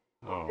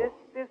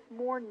this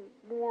more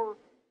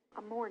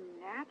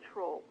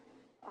natural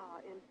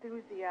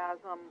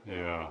enthusiasm,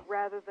 Yeah.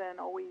 rather than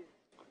always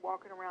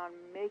walking around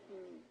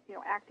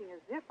acting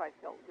as if I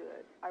felt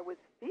good. I was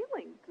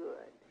feeling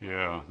good.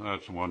 Yeah,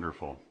 that's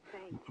wonderful.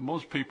 Thanks.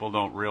 Most people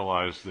don't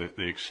realize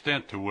the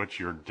extent to which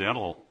your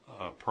dental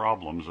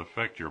problems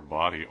affect your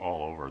body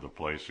all over the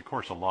place. Of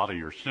course, a lot of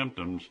your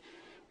symptoms,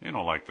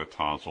 like the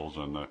tonsils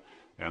and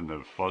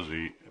the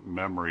fuzzy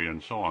memory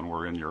and so on,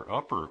 were in your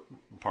upper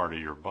part of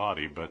your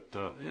body, but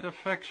it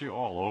affects you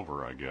all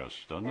over, I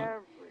guess, doesn't it?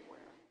 Everywhere.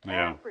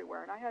 Yeah.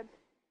 Everywhere. And I had,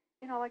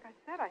 like I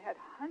said, I had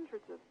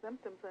hundreds of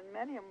symptoms, and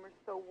many of them were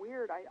so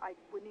weird I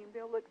wouldn't even be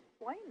able to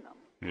explain them.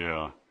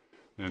 Yeah,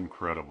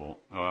 incredible.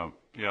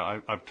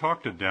 I've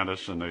talked to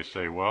dentists, and they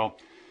say, well,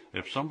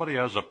 if somebody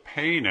has a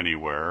pain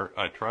anywhere,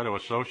 I try to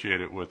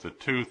associate it with the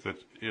tooth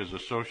that is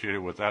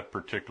associated with that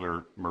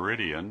particular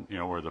meridian,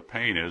 where the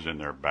pain is in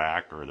their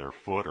back or their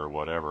foot or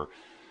whatever.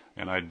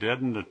 And I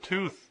deaden the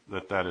tooth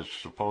that is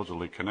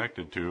supposedly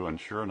connected to, and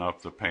sure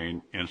enough, the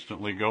pain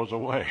instantly goes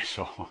away.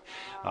 So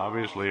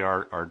obviously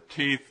our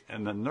teeth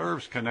and the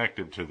nerves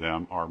connected to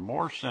them are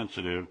more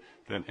sensitive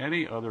than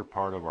any other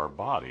part of our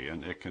body,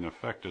 and it can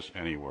affect us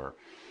anywhere.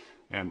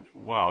 And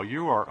wow,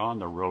 you are on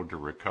the road to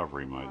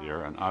recovery, my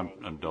dear, and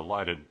I'm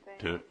delighted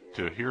to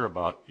hear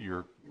about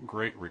your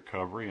great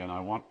recovery, and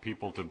I want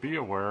people to be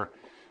aware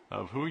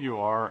of who you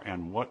are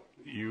and what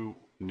you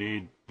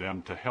need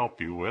them to help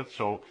you with.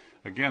 So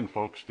again,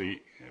 folks, the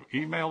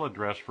email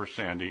address for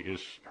Sandy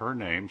is her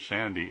name,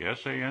 Sandy,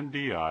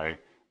 S-A-N-D-I,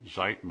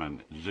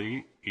 Zeitman,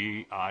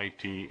 Z-E-I-T-M-A-N,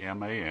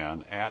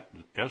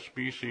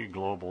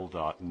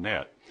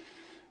 @sbcglobal.net.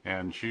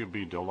 And she'll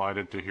be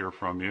delighted to hear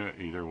from you,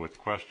 either with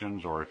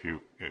questions, or if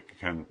you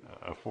can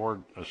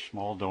afford a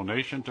small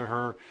donation to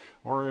her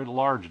or a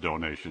large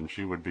donation,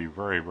 she would be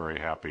very, very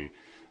happy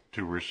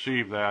to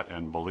receive that.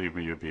 And believe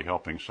me, you'd be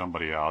helping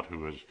somebody out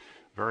who is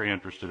very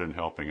interested in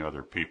helping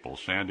other people.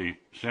 Sandy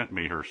sent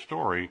me her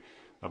story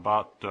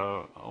about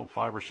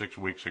 5 or 6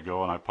 weeks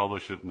ago, and I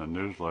published it in the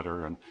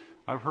newsletter. And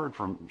I've heard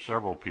from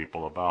several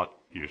people about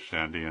you,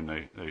 Sandy, and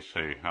they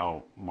say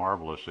how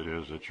marvelous it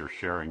is that you're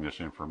sharing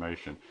this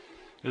information.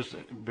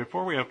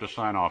 Before we have to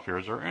sign off here,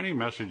 is there any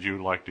message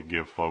you'd like to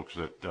give folks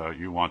that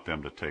you want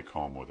them to take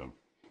home with them?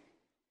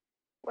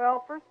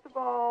 Well, first of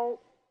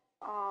all,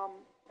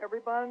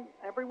 everyone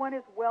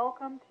is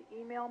welcome to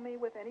email me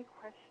with any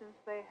questions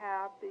they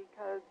have,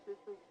 because this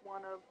is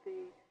one of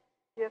the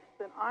gifts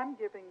that I'm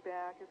giving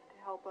back, is to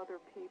help other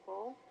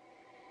people.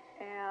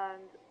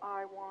 And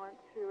I want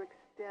to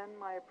extend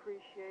my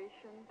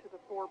appreciation to the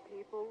 4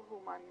 people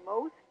whom I'm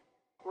most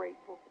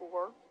grateful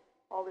for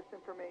all this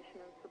information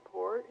and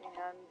support.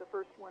 And the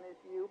first one is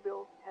you,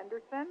 Bill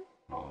Henderson.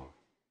 Oh,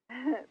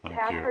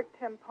 Patrick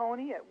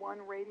Temponi at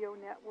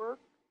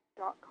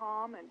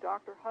OneRadioNetwork.com, and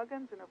Dr.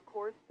 Huggins, and of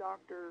course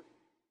Dr.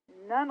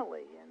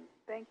 Nunnally. And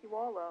thank you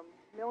all a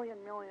million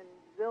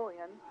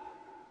zillion.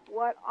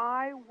 What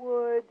I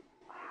would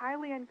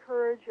highly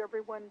encourage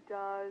everyone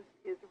does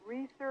is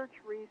research,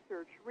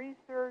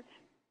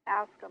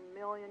 ask a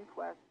million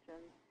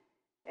questions.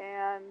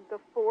 And the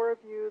 4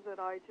 of you that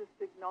I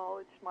just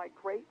acknowledged my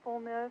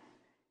gratefulness,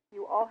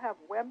 You all have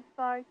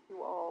websites.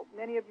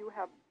 Many of you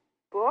have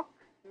books.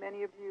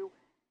 Many of you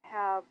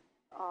have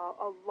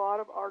a lot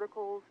of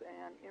articles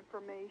and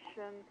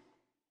information,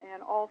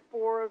 and all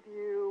four of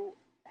you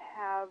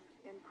have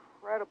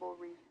incredible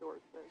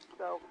resources.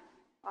 So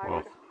I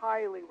would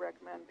highly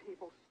recommend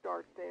people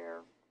start there.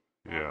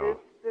 Yeah.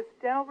 This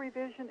dental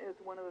revision is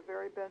one of the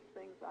very best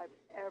things I've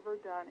ever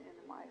done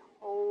in my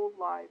whole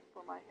life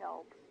for my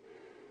health.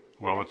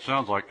 Well, it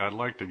sounds like I'd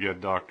like to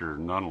get Dr.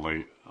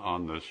 Nunnally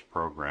on this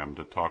program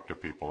to talk to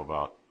people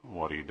about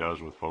what he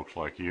does with folks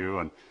like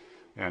you,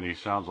 and he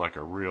sounds like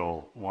a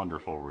real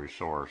wonderful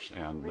resource.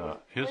 And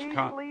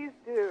please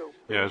do.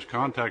 Yeah, his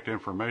contact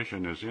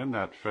information is in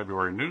that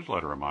February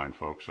newsletter of mine,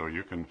 folks, so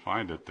you can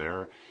find it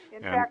there.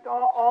 In fact,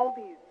 all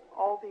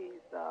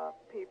these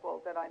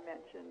people that I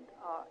mentioned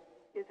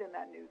is in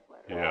that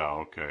newsletter. Yeah,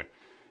 okay.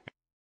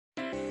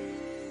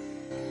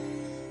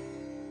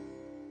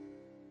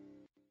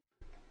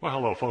 Well,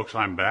 hello, folks.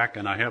 I'm back,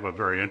 and I have a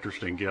very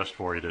interesting guest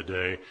for you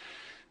today.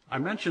 I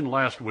mentioned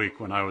last week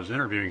when I was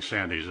interviewing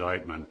Sandy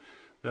Zeitman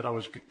that I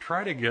was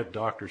trying to get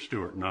Dr.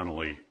 Stuart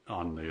Nunnally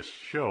on this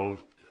show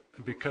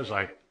because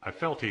I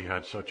felt he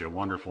had such a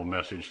wonderful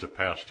message to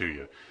pass to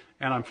you.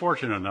 And I'm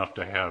fortunate enough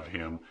to have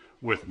him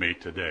with me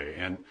today.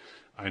 And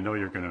I know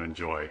you're going to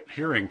enjoy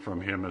hearing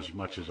from him as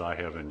much as I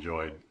have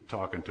enjoyed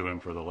talking to him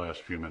for the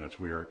last few minutes.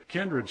 We are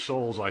kindred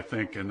souls, I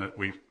think, in that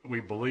we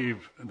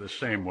believe the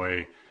same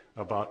way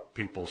about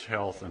people's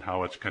health and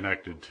how it's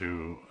connected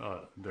to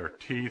their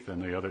teeth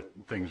and the other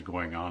things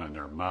going on in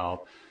their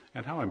mouth,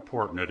 and how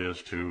important it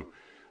is to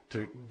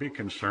be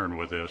concerned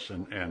with this.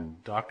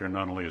 And Dr.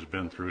 Nunnally has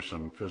been through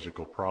some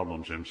physical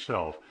problems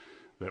himself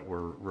that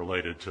were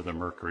related to the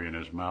mercury in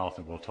his mouth,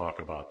 and we'll talk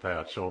about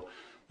that. So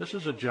this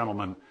is a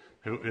gentleman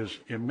who is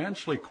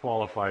immensely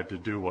qualified to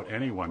do what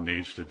anyone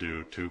needs to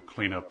do to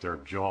clean up their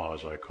jaw,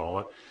 as I call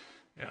it.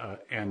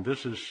 And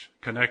this is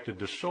connected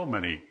to so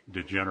many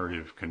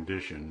degenerative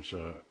conditions.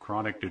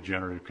 Chronic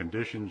degenerative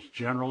conditions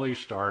generally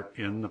start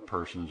in the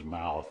person's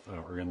mouth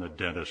or in the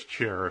dentist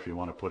chair, if you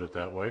want to put it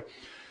that way.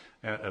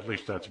 At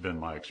least that's been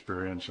my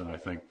experience, and I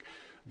think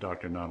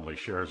Dr. Nunnally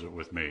shares it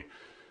with me.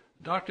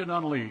 Dr.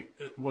 Nunnally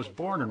was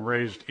born and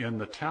raised in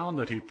the town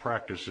that he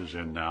practices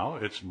in now.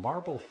 It's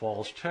Marble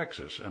Falls,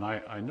 Texas, and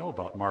I know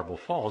about Marble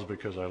Falls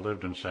because I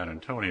lived in San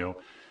Antonio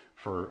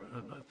for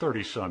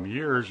 30-some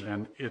years,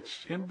 and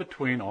it's in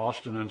between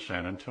Austin and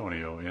San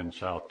Antonio in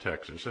South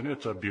Texas, and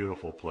it's a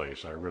beautiful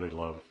place. I really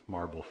love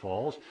Marble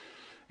Falls,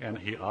 and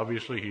he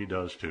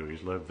does too.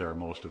 He's lived there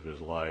most of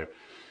his life.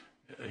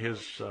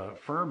 His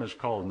firm is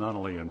called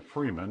Nunnally and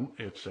Freeman.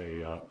 It's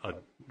a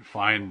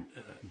fine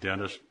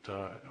dentist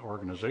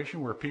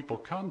organization where people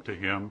come to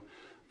him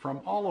from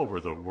all over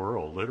the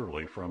world,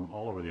 literally from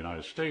all over the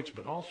United States,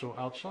 but also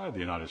outside the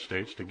United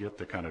States to get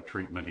the kind of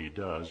treatment he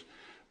does,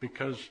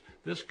 because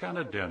this kind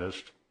of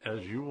dentist,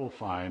 as you will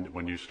find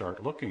when you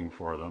start looking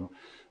for them,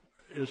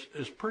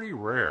 is pretty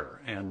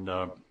rare, and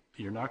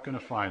you're not going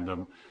to find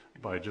them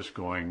by just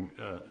going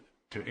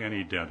to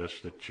any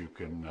dentist that you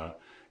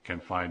can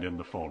find in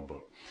the phone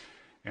book.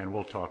 And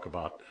we'll talk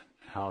about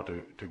how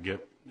to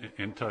get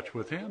in touch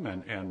with him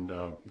and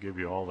give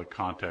you all the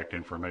contact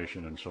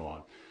information and so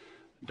on.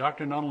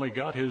 Dr. Nunnally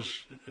got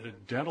his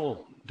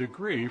dental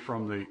degree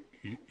from the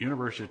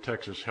University of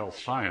Texas Health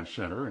Science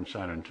Center in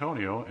San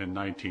Antonio in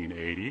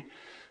 1980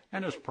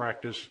 and has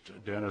practiced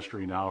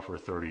dentistry now for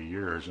 30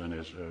 years and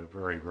is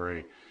very,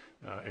 very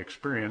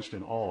experienced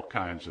in all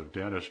kinds of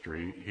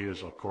dentistry. He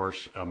is, of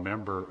course, a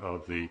member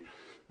of the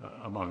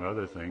among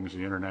other things,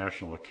 the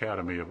International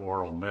Academy of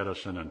Oral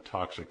Medicine and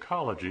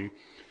Toxicology,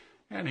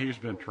 and he's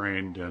been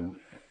trained in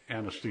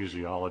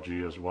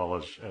anesthesiology as well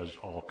as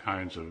all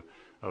kinds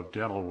of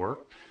dental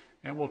work,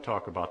 and we'll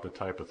talk about the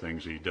type of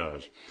things he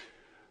does.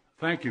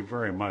 Thank you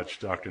very much,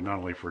 Dr.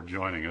 Nunnally, for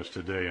joining us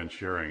today and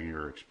sharing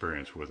your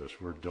experience with us.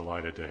 We're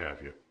delighted to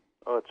have you.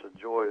 Oh, it's a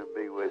joy to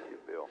be with you,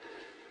 Bill.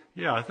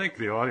 Yeah, I think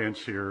the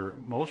audience here,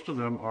 most of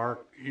them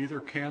are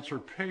either cancer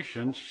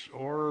patients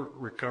or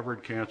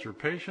recovered cancer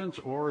patients,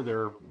 or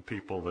they're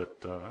people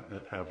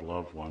that have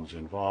loved ones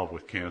involved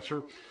with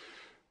cancer.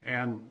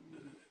 And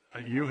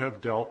you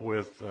have dealt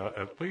with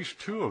at least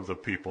two of the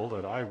people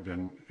that I've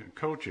been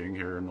coaching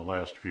here in the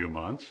last few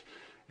months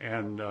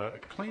and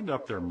cleaned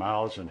up their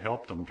mouths and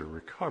helped them to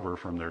recover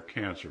from their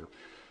cancer.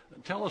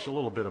 Tell us a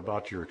little bit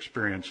about your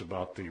experience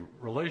about the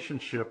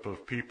relationship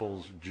of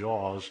people's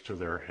jaws to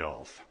their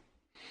health.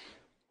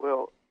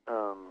 Well,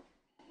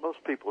 most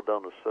people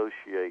don't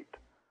associate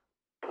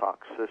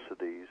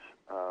toxicities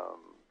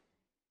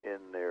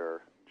in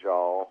their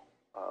jaw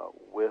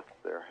with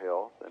their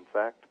health. In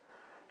fact,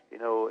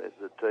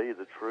 to tell you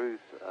the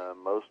truth,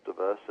 most of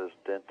us as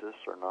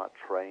dentists are not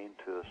trained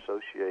to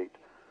associate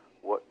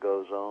what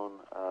goes on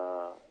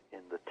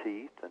in the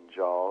teeth and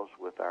jaws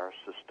with our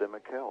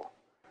systemic health.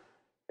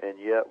 And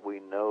yet we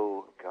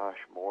know,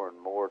 more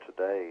and more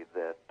today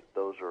that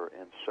those are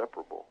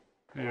inseparable.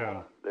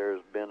 Yeah.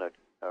 There's been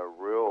a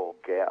real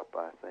gap,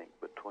 I think,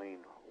 between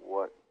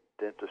what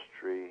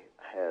dentistry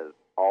has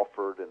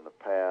offered in the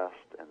past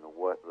and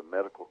what the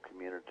medical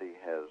community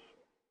has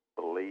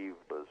believe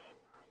was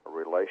a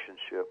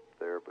relationship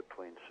there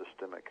between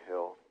systemic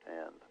health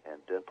and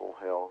dental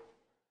health.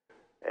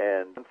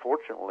 And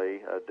unfortunately,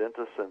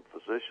 dentists and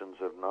physicians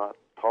have not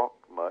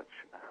talked much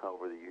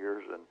over the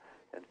years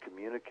and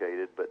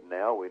communicated, but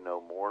now we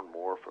know more and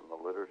more from the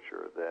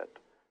literature that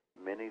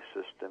many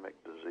systemic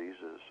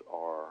diseases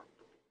are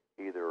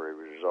either a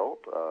result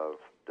of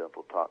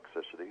dental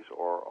toxicities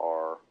or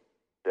are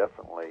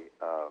definitely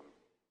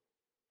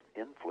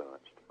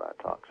influenced by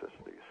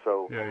toxicity.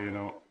 So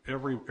yeah,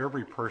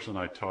 every person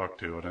I talk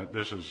to, and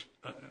this is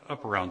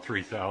up around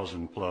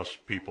 3,000 plus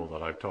people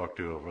that I've talked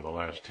to over the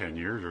last 10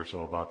 years or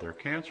so about their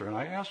cancer, and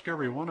I ask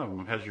every one of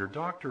them, has your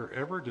doctor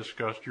ever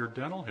discussed your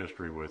dental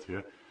history with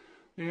you?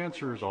 The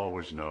answer is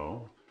always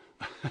no.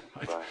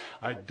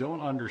 I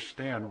don't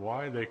understand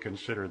why they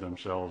consider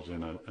themselves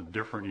in a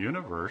different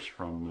universe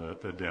from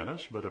the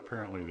dentist, but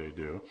apparently they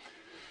do.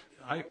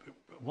 I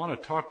want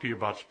to talk to you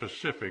about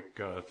specific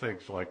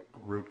things like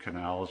root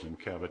canals and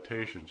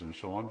cavitations and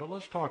so on, but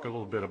let's talk a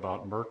little bit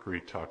about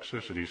mercury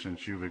toxicity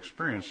since you've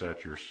experienced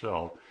that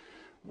yourself.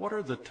 What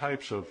are the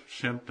types of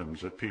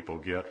symptoms that people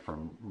get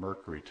from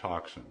mercury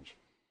toxins?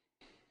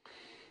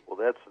 Well,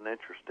 that's an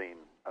interesting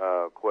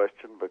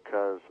question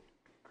because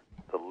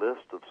the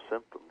list of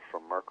symptoms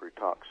from mercury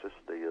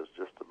toxicity is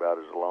just about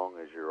as long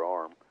as your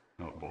arm.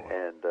 Oh, boy.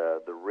 And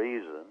the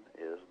reason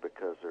is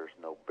because there's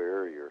no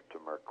barrier to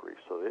mercury,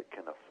 so it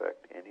can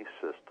affect any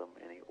system,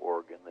 any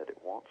organ that it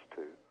wants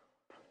to.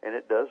 And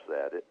it does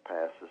that. It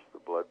passes the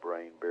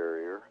blood-brain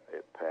barrier.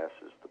 It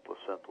passes the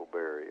placental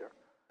barrier.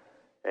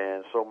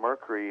 And so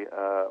mercury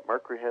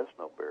has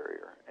no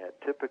barrier. And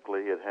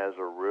typically it has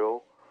a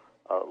real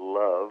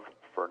love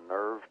for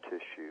nerve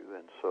tissue,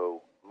 and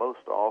so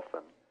most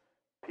often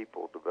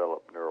people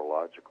develop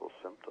neurological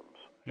symptoms.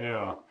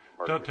 Yeah.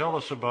 Tell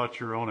us about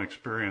your own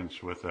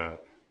experience with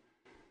that.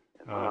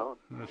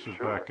 This is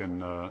back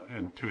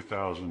in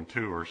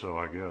 2002 or so,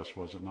 I guess,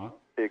 was it not?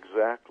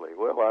 Exactly.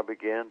 Well, I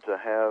began to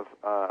have,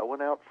 I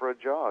went out for a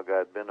jog.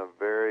 I'd been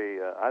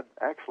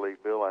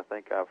Bill, I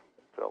think I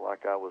felt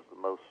like I was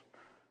the most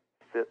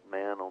fit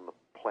man on the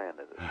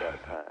planet at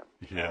that time.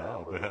 Yeah, I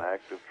was an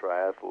active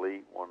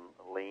triathlete, one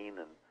lean,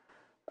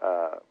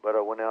 but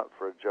I went out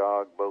for a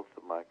jog. Both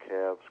of my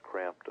calves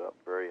cramped up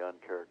very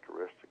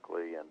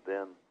uncharacteristically, and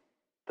then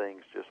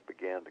things just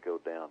began to go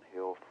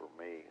downhill for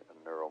me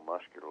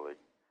neuromuscularly,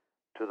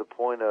 to the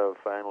point of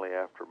finally,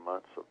 after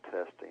months of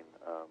testing,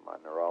 my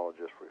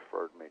neurologist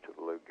referred me to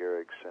the Lou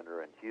Gehrig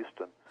Center in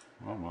Houston.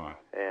 Oh, my.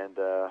 And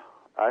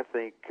I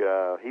think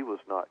he was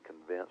not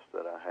convinced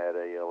that I had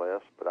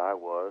ALS, but I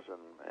was,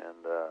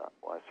 and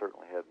I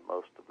certainly had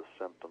most of the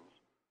symptoms.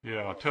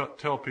 Yeah,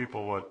 tell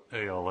people what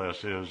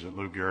ALS is,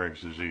 Lou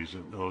Gehrig's disease,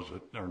 and those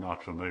that are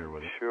not familiar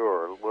with it.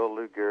 Sure. Well,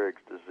 Lou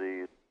Gehrig's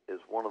disease is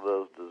one of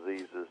those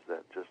diseases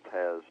that just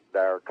has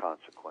dire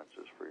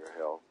consequences for your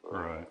health.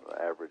 Right.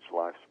 The average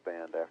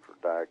lifespan after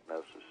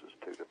diagnosis is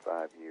 2 to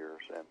 5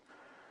 years, and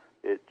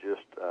it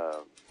just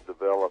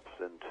develops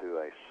into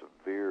a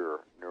severe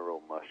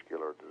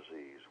neuromuscular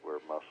disease where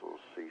muscles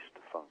cease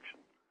to function.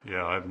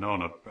 Yeah, I've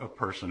known a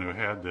person who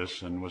had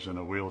this and was in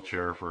a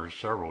wheelchair for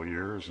several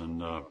years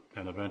and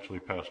eventually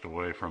passed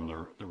away from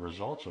the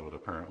results of it,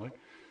 apparently.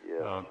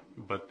 Yes.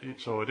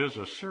 So it is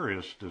a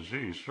serious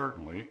disease,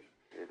 certainly.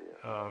 It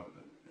is.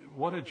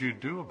 What did you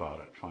do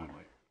about it,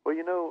 finally? Well,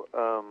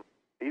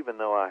 even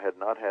though I had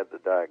not had the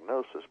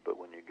diagnosis, but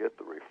when you get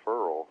the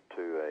referral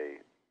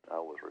I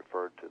was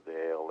referred to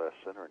the ALS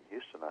Center in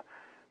Houston,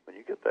 when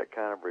you get that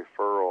kind of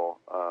referral,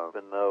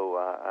 even though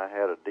I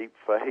had a deep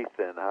faith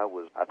and I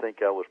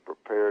think I was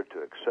prepared to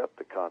accept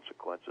the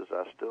consequences,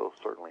 I still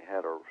certainly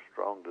had a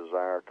strong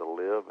desire to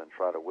live and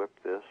try to whip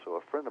this. So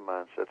a friend of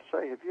mine said,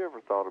 "Say, have you ever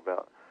thought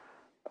about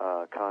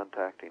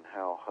contacting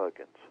Hal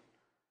Huggins?"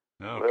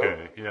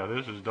 Okay, yeah,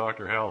 this is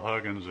Dr. Hal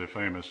Huggins, a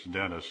famous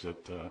dentist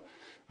that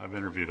I've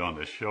interviewed on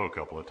this show a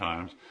couple of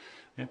times.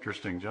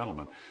 Interesting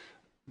gentleman.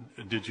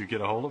 Did you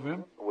get a hold of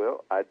him?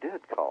 Well, I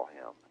did call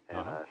him,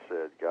 and I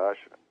said, "Gosh,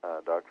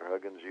 Dr.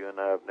 Huggins, you and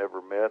I have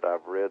never met.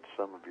 I've read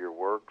some of your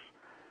works.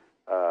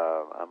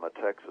 I'm a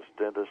Texas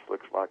dentist.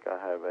 Looks like I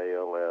have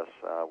ALS.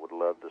 I would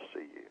love to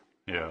see you."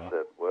 Yeah. I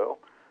said, "Well,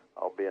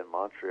 I'll be in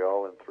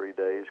Montreal in 3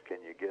 days.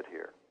 Can you get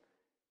here?"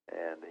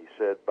 And he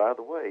said, "By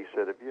the way," he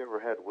said, "have you ever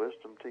had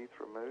wisdom teeth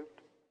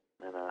removed?"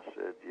 And I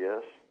said,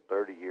 "Yes,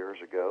 30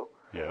 years ago."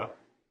 Yeah.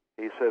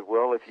 He said,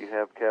 "Well, if you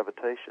have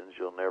cavitations,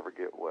 you'll never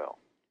get well."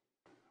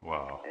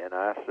 Wow. And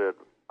I said,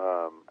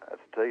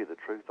 to tell you the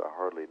truth, I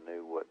hardly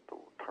knew what the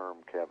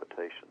term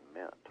cavitation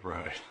meant.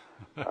 Right.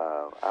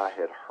 I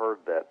had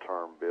heard that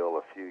term, Bill,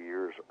 a few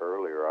years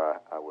earlier.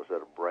 I was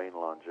at a brain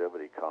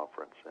longevity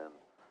conference in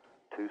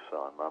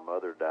Tucson. My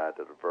mother died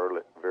at a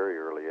very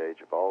early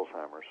age of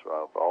Alzheimer's, so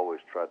I've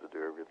always tried to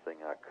do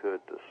everything I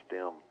could to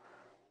stem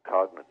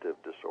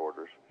cognitive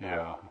disorders.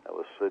 Yeah. I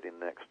was sitting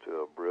next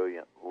to a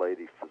brilliant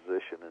lady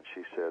physician, and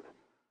she said,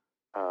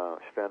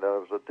 she found out I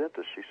was a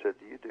dentist. She said,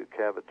 "Do you do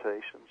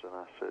cavitations?" And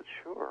I said,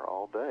 "Sure,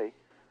 all day."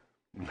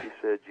 She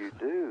said, "You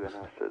do?" And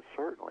I said,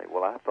 "Certainly."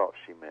 Well, I thought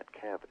she meant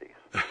cavities.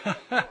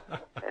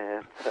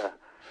 And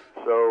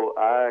so So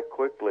I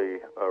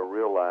quickly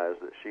realized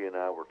that she and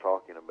I were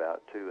talking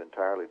about two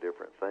entirely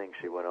different things.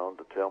 She went on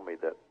to tell me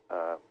that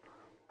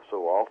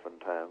so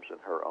oftentimes in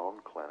her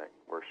own clinic,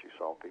 where she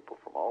saw people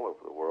from all over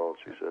the world,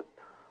 she said,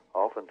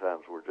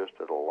 oftentimes we're just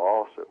at a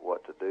loss at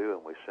what to do,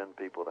 and we send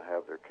people to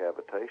have their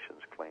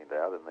cavitations cleaned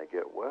out, and they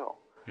get well.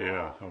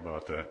 Yeah, how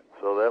about that?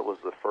 So that was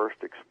the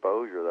first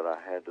exposure that I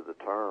had to the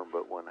term.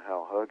 But when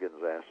Hal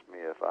Huggins asked me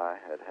if I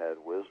had had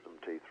wisdom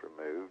teeth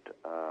removed,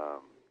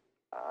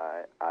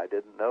 I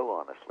didn't know,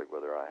 honestly,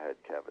 whether I had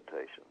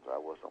cavitations. I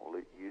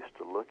wasn't used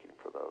to looking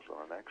for those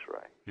on an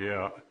X-ray.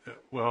 Yeah,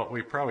 well,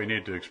 we probably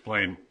need to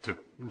explain to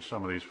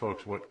some of these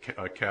folks what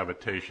a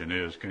cavitation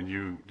is. Can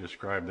you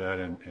describe that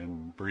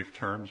in brief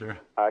terms here?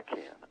 I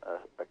can.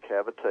 A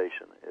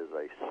cavitation is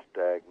a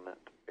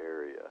stagnant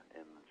area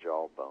in the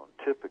jawbone,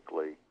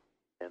 typically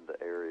in the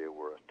area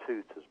where a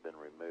tooth has been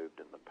removed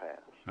in the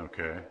past.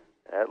 Okay.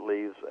 That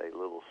leaves a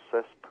little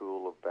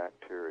cesspool of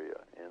bacteria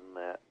in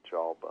that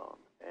jawbone,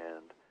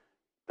 and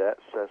that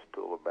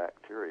cesspool of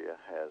bacteria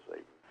has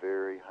a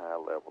very high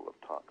level of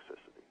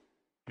toxicity.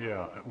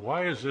 Yeah.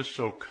 Why is this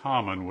so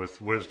common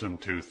with wisdom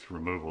tooth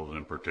removals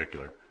in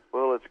particular?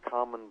 Well, it's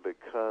common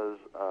because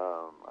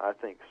I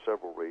think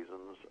several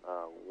reasons.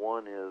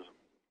 One is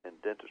in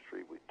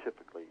dentistry we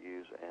typically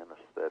use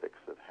anesthetics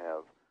that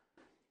have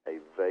a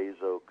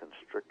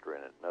vasoconstrictor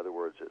in it. In other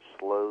words, it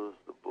slows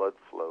the blood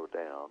flow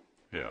down.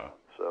 Yeah.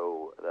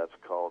 So that's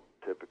called,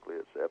 typically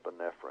it's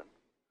epinephrine.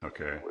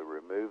 Okay. We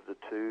remove the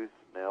tooth.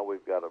 Now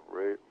we've got a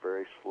very,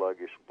 very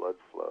sluggish blood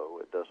flow.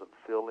 It doesn't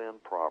fill in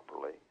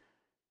properly.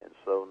 And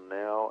so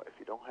now if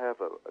you don't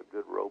have a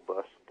good,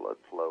 robust blood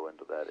flow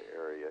into that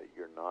area,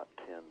 you don't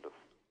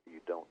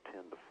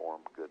tend to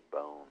form good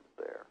bone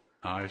there.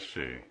 I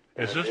see.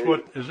 Is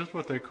this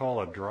what they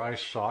call a dry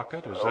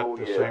socket? Is that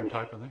the same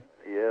type of thing?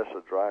 Yes,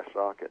 a dry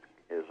socket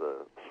is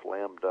a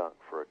slam dunk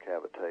for a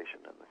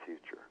cavitation in the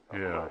future.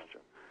 No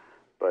question.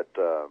 But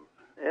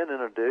and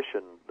in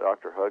addition,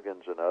 Dr.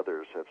 Huggins and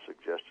others have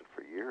suggested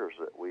for years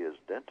that we as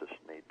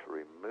dentists need to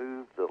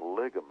remove the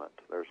ligament.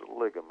 There's a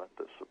ligament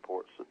that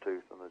supports the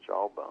tooth and the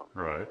jawbone.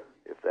 Right.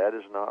 If that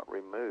is not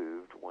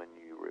removed when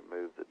you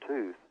remove the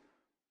tooth,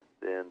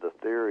 then the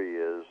theory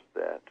is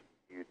that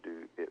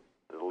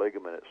the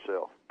ligament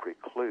itself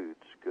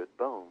precludes good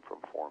bone from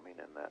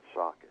forming in that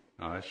socket.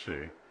 I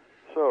see.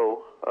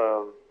 So,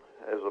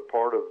 as a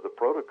part of the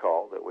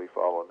protocol that we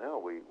follow now,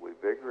 we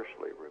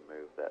vigorously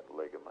remove that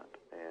ligament,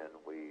 and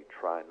we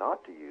try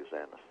not to use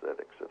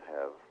anesthetics that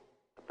have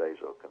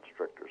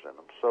vasoconstrictors in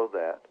them, so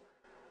that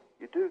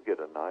you do get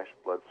a nice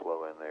blood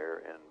flow in there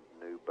and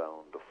new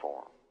bone to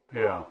form.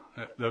 Yeah.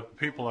 The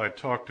people I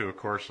talk to, of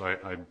course,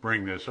 I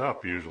bring this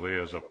up usually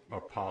as a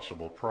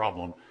possible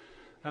problem.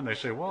 And they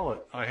say,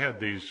 well, I had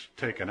these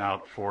taken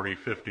out 40,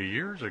 50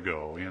 years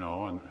ago,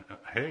 and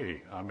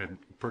hey,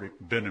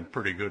 been in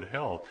pretty good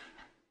health.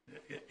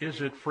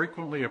 Is it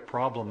frequently a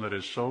problem that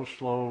is so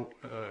slow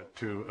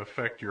to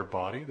affect your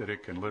body that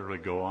it can literally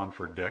go on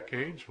for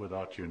decades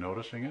without you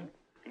noticing it?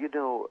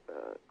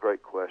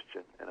 Great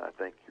question, and I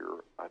think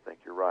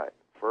you're right.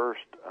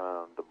 First,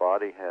 the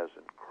body has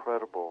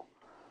incredible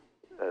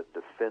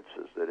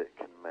defenses that it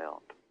can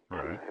mount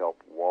to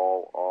help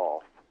wall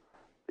off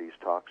these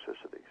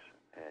toxicities.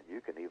 And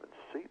you can even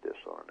see this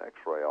on an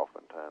X-ray.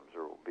 Oftentimes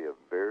there will be a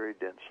very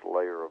dense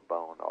layer of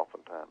bone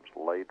oftentimes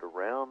laid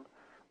around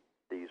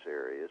these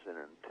areas in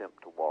an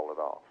attempt to wall it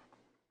off.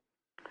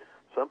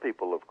 Some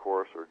people, of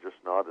course, are just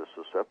not as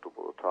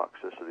susceptible to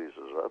toxicities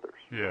as others.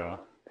 Yeah.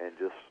 And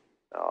just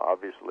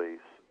obviously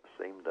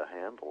seem to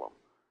handle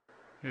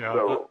them. Yeah,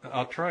 so,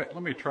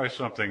 let me try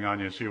something on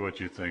you and see what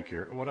you think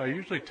here. What I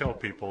usually tell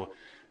people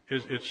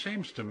is, it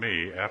seems to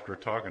me, after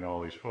talking to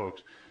all these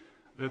folks,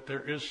 that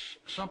there is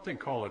something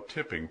called a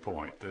tipping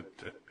point that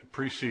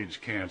precedes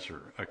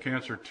cancer. A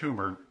cancer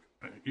tumor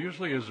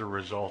usually is a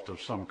result of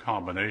some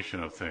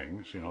combination of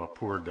things, a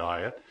poor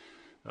diet,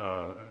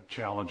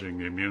 challenging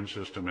the immune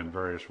system in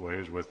various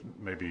ways with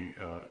maybe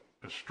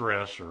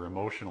stress or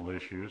emotional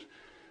issues.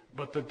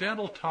 But the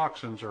dental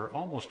toxins are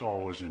almost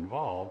always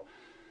involved,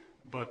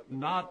 but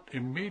not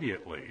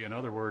immediately. In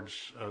other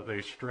words,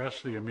 they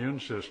stress the immune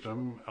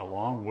system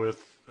along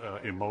with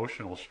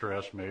emotional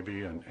stress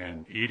maybe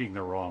and eating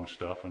the wrong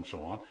stuff and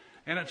so on.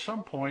 And at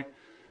some point,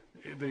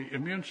 the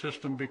immune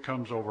system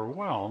becomes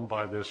overwhelmed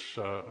by this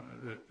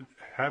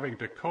having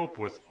to cope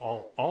with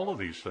all of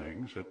these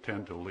things that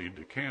tend to lead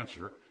to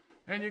cancer,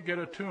 and you get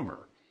a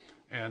tumor.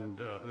 And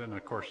then,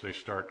 of course, they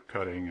start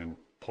cutting and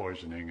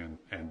poisoning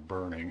and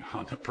burning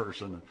on the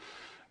person.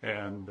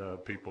 And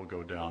people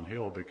go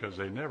downhill because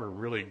they never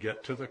really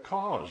get to the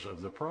cause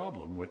of the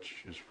problem,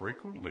 which is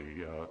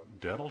frequently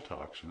dental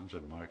toxins,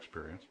 in my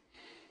experience.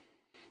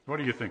 What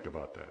do you think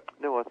about that?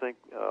 No, I think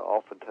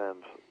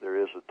oftentimes there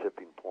is a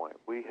tipping point.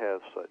 We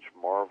have such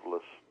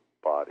marvelous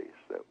bodies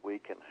that we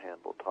can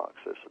handle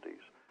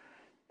toxicities.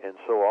 And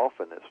so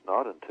often it's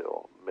not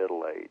until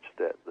middle age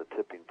that the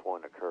tipping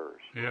point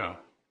occurs. Yeah.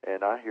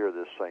 And I hear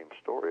this same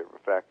story. In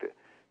fact,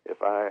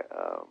 if I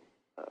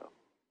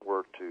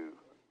were to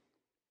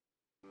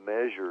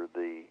measure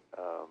the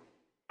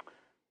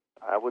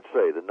I would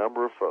say the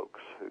number of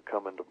folks who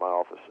come into my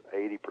office,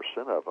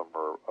 80% of them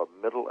are of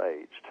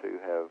middle-aged who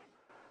have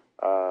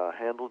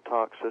handled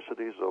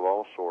toxicities of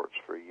all sorts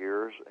for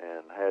years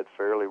and had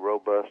fairly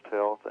robust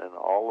health, and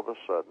all of a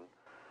sudden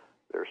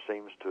there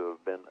seems to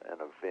have been an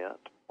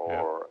event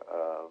or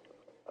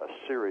a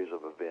series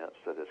of events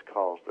that has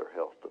caused their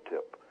health to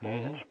tip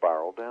and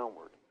spiral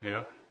downward.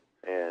 Yeah.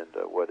 And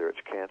whether it's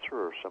cancer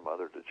or some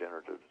other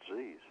degenerative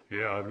disease.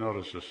 Yeah, I've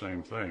noticed the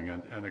same thing.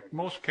 And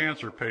most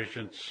cancer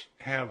patients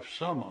have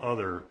some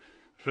other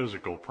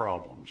physical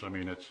problems. I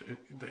mean,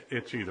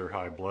 it's either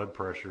high blood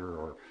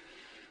pressure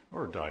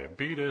or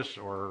diabetes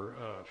or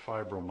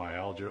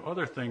fibromyalgia,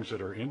 other things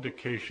that are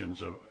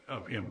indications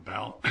of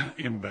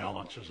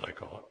imbalance, as I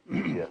call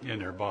it, in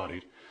their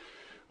bodies.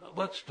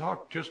 Let's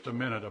talk just a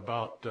minute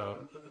about,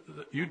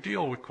 you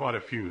deal with quite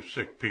a few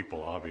sick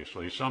people,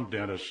 obviously. Some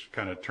dentists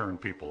kind of turn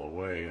people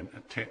away, and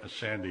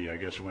Sandy, I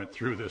guess, went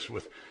through this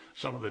with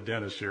some of the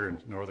dentists here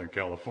in Northern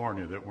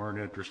California that weren't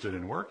interested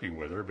in working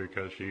with her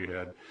because she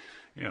had,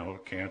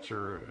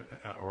 cancer,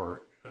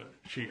 or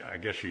I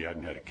guess she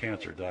hadn't had a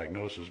cancer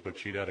diagnosis, but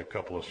she'd had a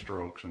couple of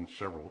strokes and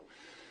several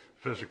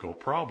physical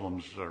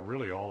problems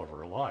really all of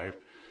her life.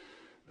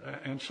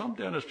 And some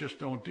dentists just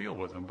don't deal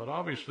with them, but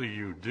obviously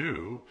you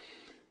do.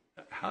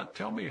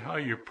 Tell me how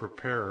you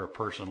prepare a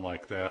person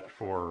like that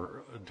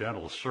for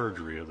dental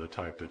surgery of the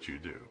type that you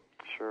do.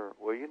 Sure.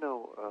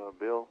 Well,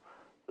 Bill,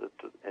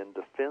 in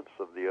defense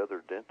of the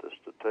other dentists,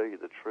 to tell you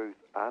the truth,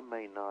 I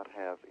may not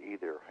have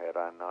either had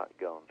I not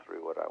gone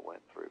through what I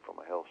went through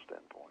from a health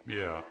standpoint.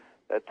 Yeah.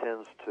 That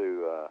tends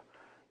to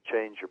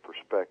change your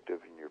perspective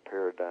and your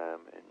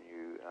paradigm,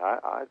 and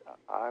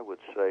I would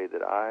say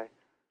that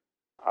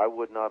I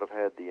would not have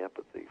had the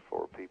empathy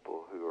for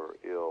people who are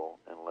ill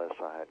unless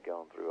I had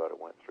gone through what I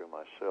went through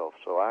myself.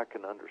 So I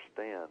can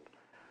understand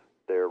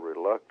their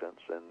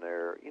reluctance and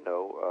their,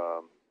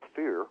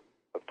 fear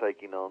of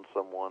taking on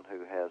someone who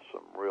has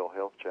some real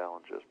health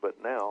challenges.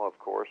 But now, of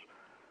course,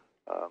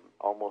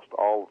 almost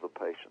all of the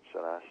patients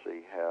that I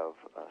see have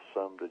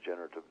some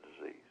degenerative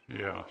disease.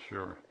 Yeah,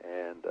 sure.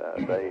 And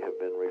they have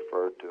been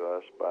referred to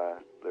us by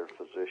their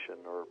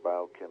physician or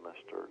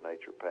biochemist or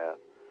naturopath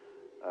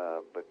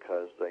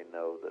because they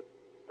know that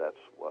that's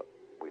what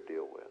we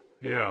deal with.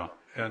 Yeah,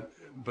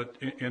 but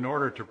in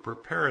order to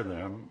prepare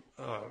them,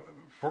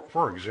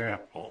 for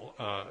example,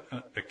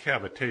 a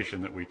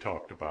cavitation that we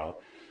talked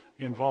about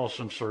involves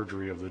some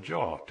surgery of the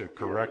jaw to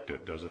correct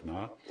it, does it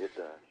not? It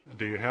does.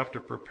 Do you have to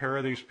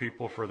prepare these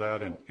people for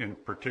that in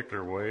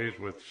particular ways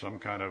with some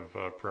kind of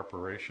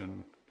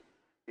preparation?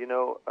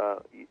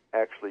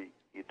 Actually,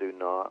 you do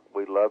not.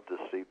 We love to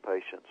see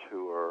patients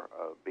who are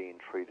being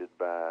treated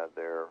by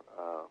their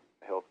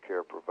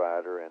healthcare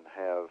provider and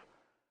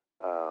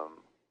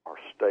are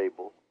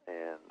stable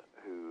and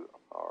who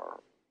are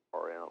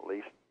in at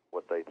least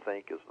what they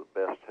think is the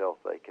best health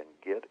they can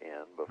get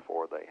in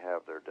before they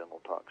have their dental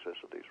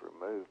toxicities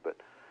removed.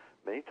 But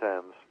many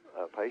times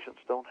patients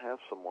don't have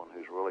someone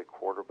who's really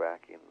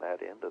quarterbacking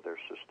that into their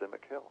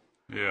systemic health.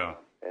 Yeah.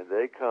 And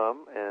they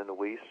come and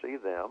we see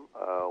them.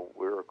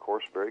 We're, of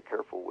course, very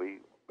careful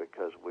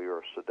because we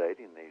are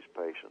sedating these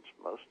patients,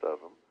 most of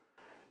them.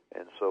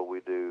 And so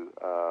we do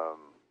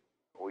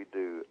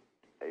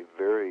a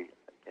very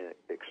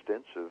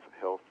extensive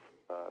health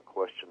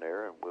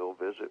questionnaire, and we'll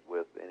visit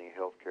with any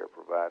healthcare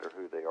provider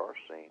who they are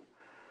seeing.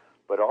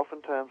 But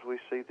oftentimes we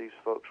see these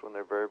folks when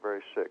they're very,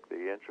 very sick.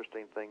 The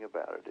interesting thing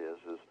about it is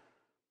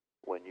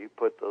when you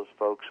put those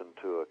folks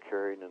into a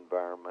caring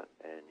environment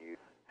and you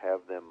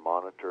have them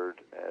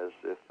monitored as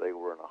if they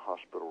were in a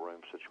hospital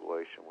room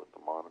situation with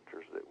the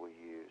monitors that we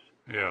use,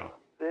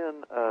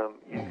 then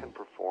you can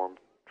perform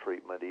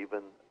treatment,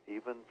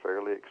 even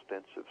fairly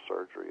extensive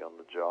surgery on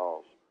the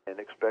jaws, and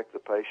expect the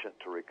patient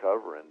to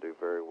recover and do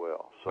very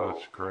well. So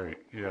that's great.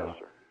 Yeah. Yes,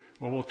 sir.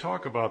 Well, we'll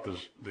talk about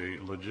the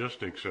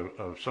logistics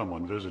of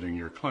someone visiting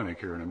your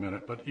clinic here in a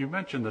minute, but you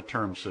mentioned the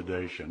term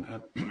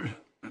sedation.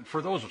 And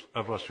for those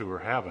of us who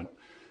haven't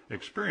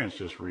experienced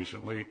this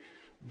recently,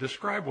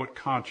 describe what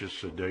conscious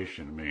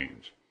sedation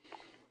means.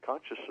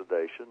 Conscious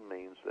sedation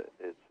means that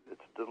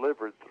it's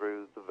delivered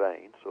through the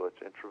vein, so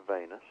it's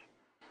intravenous,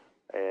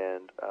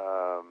 and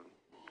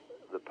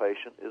the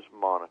patient is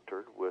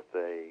monitored with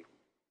a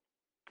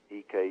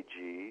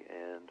EKG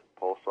and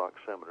pulse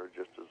oximeter,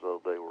 just as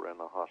though they were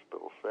in a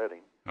hospital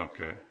setting.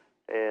 Okay.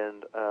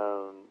 And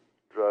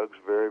drugs,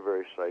 very,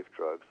 very safe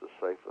drugs, the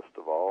safest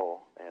of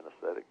all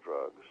anesthetic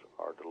drugs,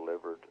 are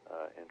delivered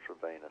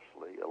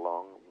intravenously,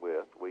 along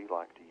with, we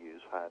like to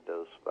use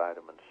high-dose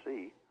vitamin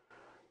C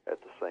at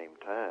the same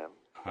time.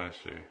 I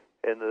see.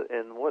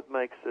 And what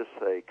makes this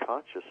a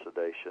conscious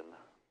sedation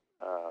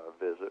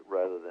visit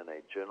rather than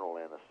a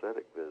general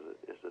anesthetic visit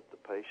is that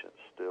the patient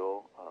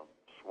still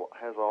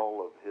has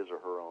all of his or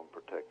her own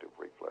protective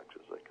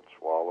reflexes. They can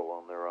swallow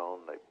on their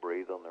own. They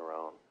breathe on their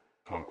own.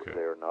 Okay.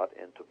 They are not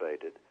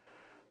intubated.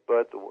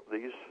 But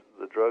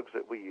the drugs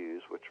that we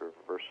use, which are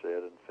Versed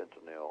and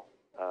fentanyl,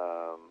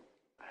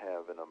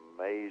 have an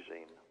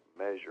amazing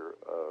measure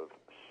of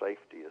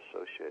safety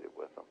associated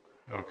with them.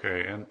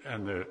 Okay,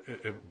 and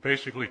it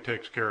basically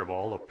takes care of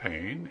all the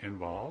pain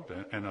involved,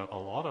 and a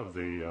lot of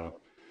the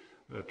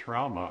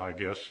trauma, I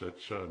guess,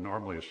 that's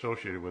normally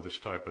associated with this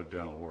type of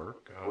dental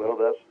work. Well,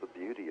 that's the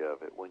beauty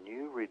of it. When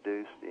you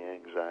reduce the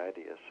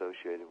anxiety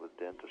associated with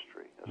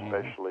dentistry,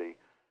 especially,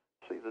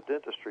 see, the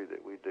dentistry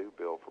that we do,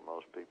 Bill, for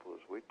most people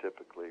is we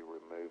typically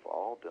remove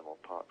all dental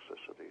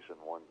toxicities in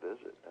one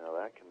visit. Now,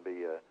 that can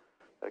be a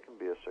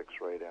 6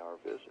 or 8 hour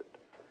visit.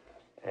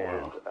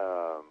 And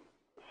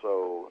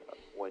so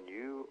when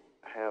you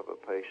have a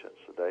patient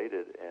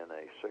sedated and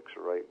a 6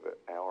 or 8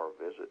 hour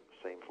visit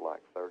seems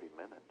like 30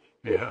 minutes.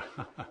 Yeah.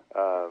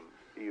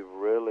 You've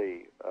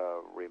really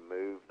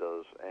removed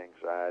those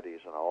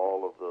anxieties and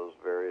all of those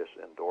various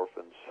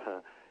endorphins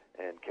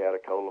and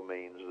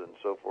catecholamines and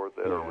so forth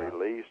that are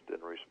released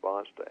in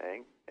response to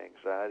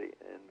anxiety,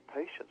 and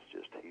patients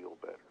just heal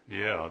better.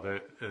 Yeah,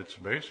 it's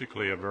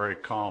basically a very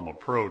calm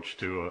approach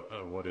to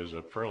what is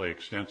a fairly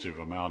extensive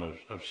amount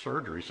of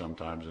surgery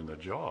sometimes in the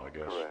jaw, I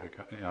guess.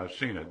 Correct. I've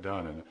seen it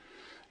done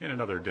in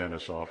another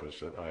dentist's office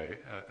that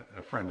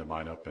a friend of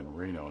mine up in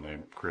Reno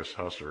named Chris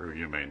Husser, who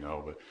you may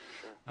know, but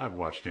I've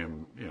watched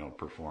him,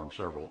 perform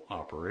several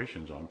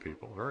operations on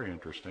people. Very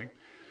interesting.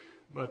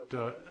 But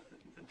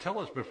tell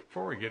us,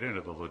 before we get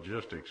into the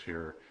logistics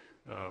here,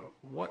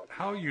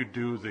 how you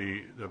do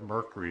the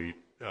mercury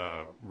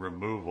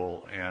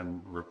removal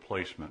and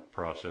replacement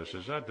process.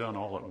 Is that done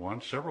all at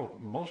once?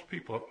 Most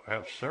people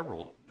have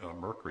several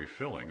mercury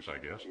fillings, I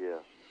guess.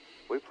 Yes.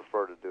 We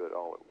prefer to do it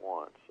all at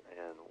once,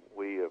 and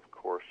we, of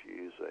course,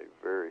 use a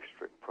very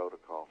strict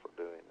protocol for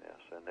doing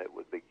this, and it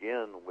would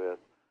begin with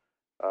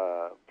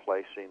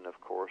placing, of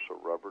course, a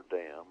rubber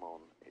dam on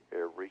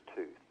every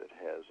tooth that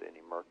has any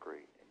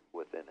mercury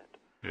within it.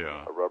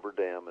 Yeah. A rubber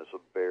dam is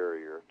a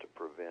barrier to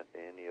prevent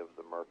any of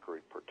the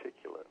mercury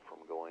particulate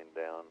from going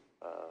down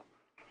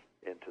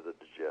into the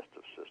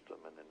digestive system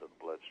and into the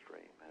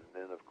bloodstream. And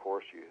then, of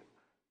course, you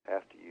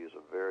have to use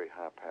a very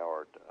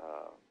high-powered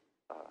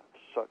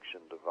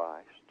suction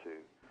device to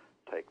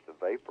take the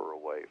vapor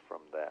away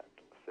from that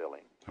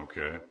filling.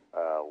 Okay.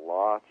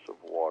 Lots of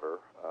water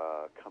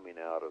coming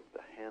out of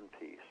the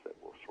handpiece that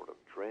will sort of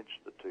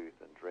drench the tooth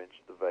and drench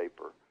the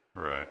vapor.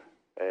 Right.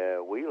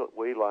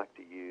 We like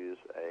to use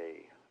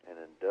an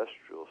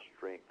industrial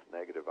strength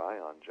negative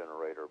ion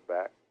generator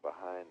back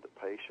behind the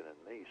patient and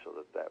me so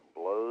that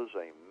blows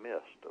a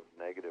mist of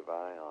negative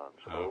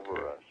ions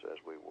over us as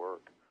we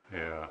work.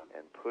 Yeah.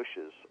 And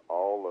pushes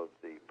all of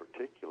the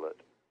particulate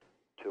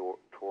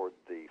toward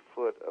the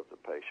foot of the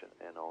patient,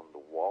 and on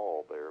the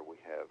wall there we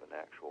have an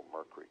actual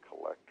mercury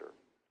collector.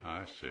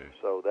 I see.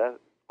 So that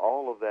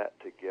all of that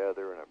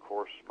together, and of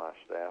course my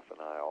staff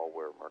and I all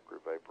wear mercury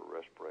vapor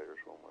respirators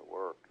when we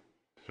work.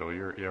 So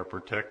you're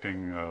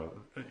protecting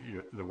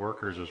the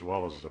workers as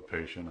well as the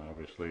patient,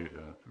 obviously,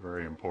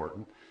 very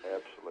important.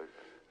 Absolutely.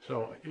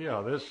 So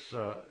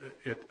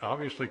it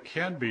obviously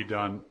can be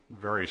done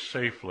very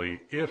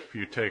safely if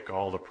you take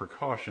all the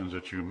precautions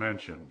that you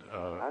mentioned,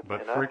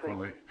 but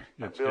frequently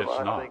it's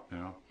not.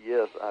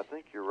 Yes, I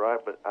think you're right,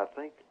 but I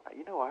think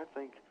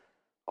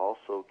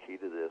also key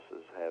to this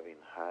is having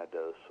high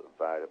dose of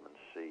vitamin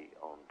C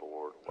on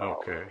board while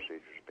the procedure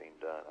is being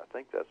done. I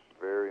think that's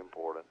very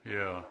important.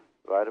 Yeah.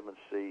 Vitamin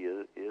C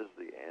is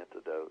the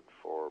antidote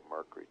for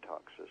mercury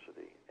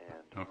toxicity,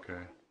 and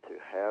to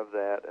have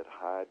that at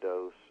high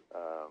dose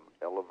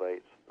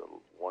elevates the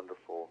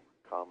wonderful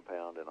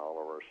compound in all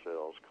of our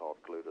cells called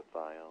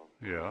glutathione.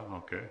 Yeah,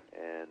 okay.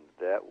 And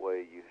that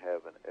way you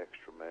have an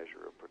extra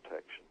measure of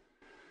protection.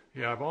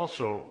 Yeah, I've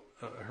also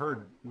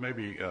heard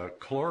maybe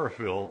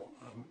chlorophyll,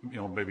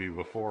 maybe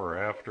before or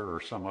after,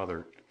 or some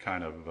other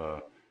kind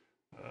of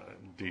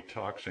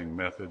detoxing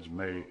methods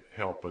may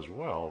help as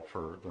well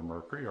for the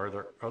mercury. Are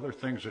there other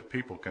things that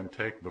people can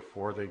take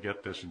before they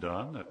get this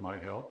done that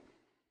might help?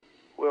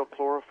 Well,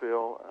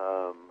 chlorophyll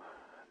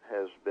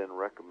has been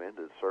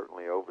recommended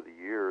certainly over the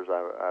years.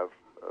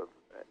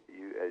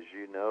 As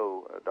you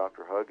know,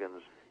 Dr.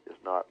 Huggins is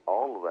not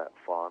all that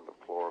fond of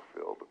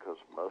chlorophyll because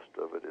most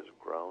of it is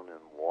grown in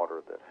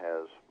water that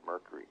has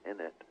mercury in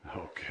it.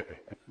 Okay.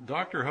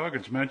 Dr.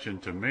 Huggins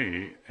mentioned to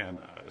me, and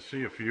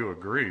see if you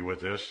agree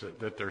with this,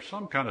 that there's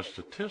some kind of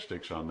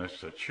statistics on this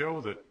that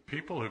show that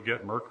people who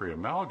get mercury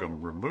amalgam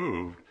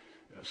removed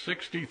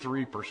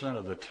 63%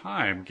 of the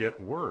time get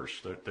worse,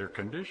 that their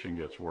condition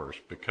gets worse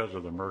because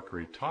of the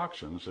mercury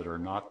toxins that are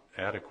not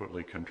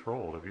adequately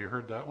controlled. Have you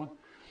heard that one?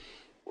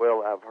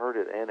 Well, I've heard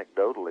it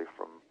anecdotally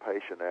from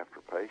patient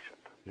after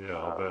patient. Yeah,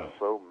 I'll bet.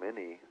 So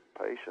many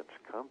patients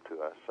come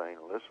to us saying,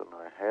 listen,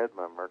 I had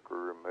my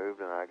mercury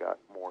removed and I got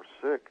more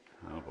sick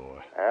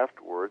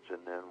afterwards.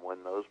 And then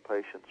when those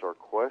patients are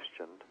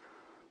questioned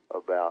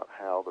about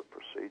how the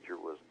procedure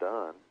was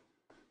done,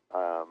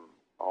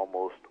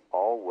 almost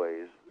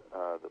always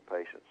the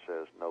patient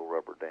says no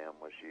rubber dam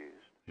was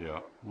used. Yeah.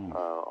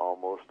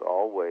 Almost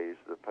always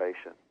the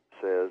patient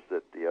says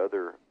that the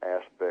other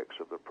aspects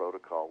of the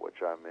protocol,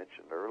 which I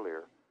mentioned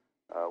earlier,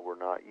 were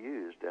not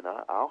used. And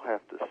I'll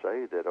have to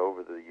say that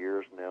over the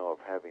years now of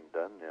having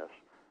done this,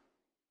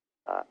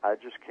 I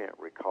just can't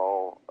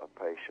recall a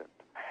patient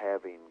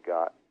having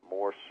got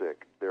more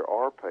sick. There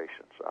are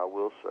patients, I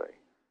will say,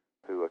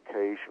 who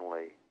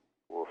occasionally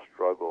will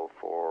struggle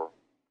for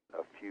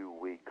a few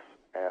weeks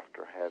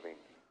after having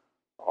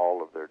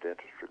all of their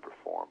dentistry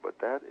performed, but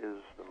that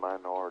is the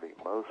minority.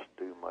 Most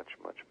do much,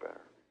 much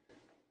better.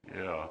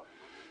 Yeah.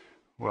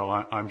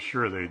 Well, I'm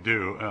sure they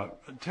do.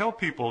 Tell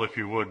people, if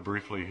you would,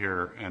 briefly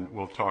here, and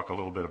we'll talk a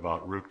little bit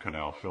about root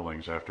canal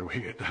fillings after we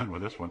get done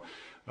with this one.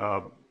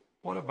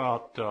 What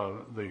about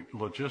the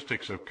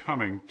logistics of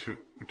coming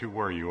to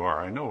where you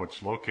are? I know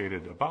it's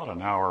located about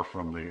an hour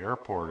from the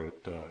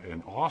airport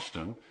in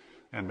Austin,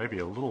 and maybe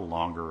a little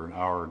longer, an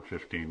hour and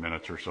 15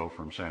 minutes or so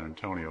from San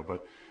Antonio.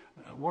 But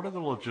what are the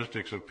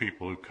logistics of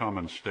people who come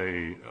and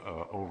stay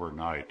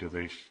overnight? Do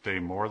they stay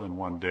more than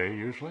one day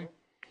usually?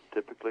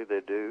 Typically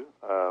they do.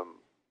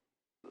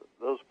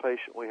 Those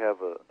patients, we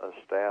have a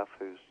staff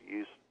who's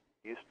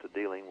used to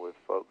dealing with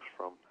folks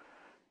from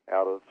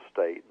out of the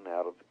state and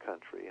out of the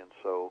country, and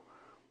so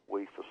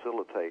we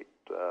facilitate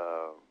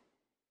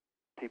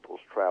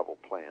people's travel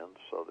plans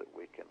so that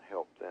we can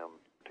help them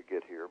to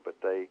get here.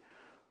 But they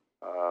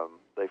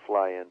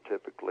fly in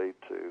typically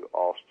to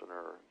Austin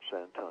or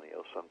San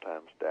Antonio,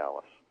 sometimes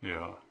Dallas.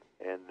 Yeah.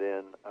 And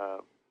then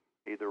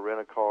either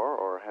rent a car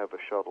or have a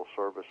shuttle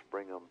service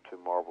bring them to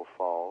Marble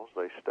Falls.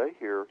 They stay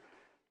here.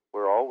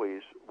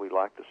 We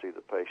like to see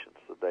the patients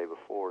the day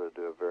before to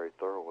do a very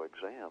thorough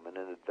exam. And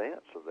in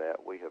advance of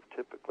that, we have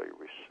typically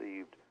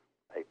received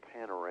a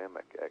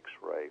panoramic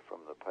X-ray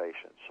from the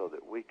patient so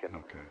that we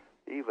can,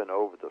 even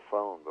over the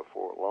phone,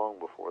 long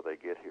before they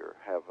get here,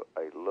 have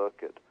a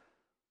look at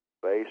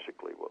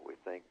basically what we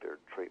think their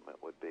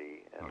treatment would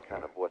be and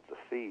kind of what the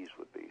fees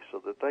would be, so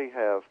that they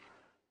have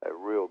a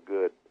real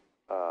good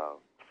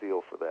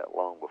feel for that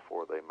long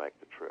before they make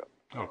the trip.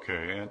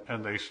 Okay,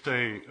 and they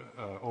stay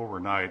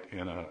overnight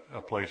in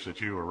a place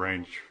that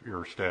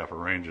your staff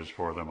arranges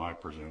for them, I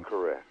presume.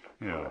 Correct.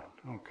 Yeah,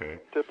 correct. Okay.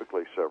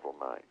 Typically several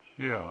nights.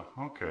 Yeah,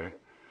 okay.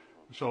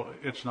 So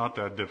it's not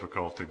that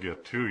difficult to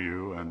get to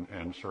you,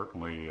 and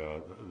certainly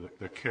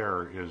the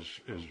care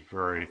is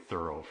very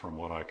thorough from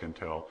what I can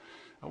tell.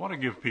 I want to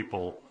give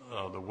people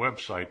the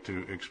website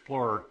to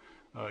explore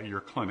your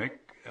clinic.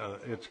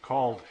 It's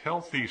called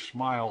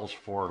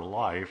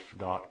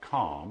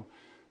healthysmilesforlife.com,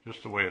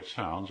 just the way it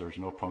sounds. There's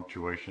no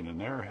punctuation in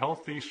there.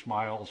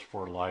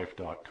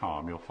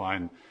 healthysmilesforlife.com. You'll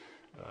find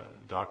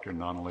Dr.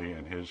 Nunnally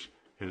and his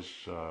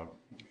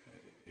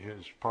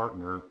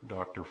partner,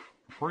 Dr.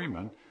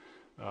 Freeman,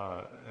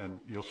 and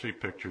you'll see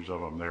pictures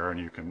of them there, and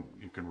you can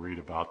read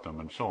about them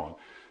and so on.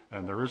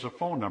 And there is a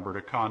phone number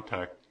to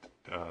contact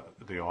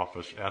the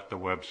office at the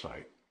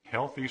website,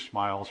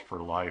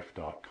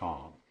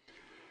 healthysmilesforlife.com.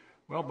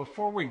 Well,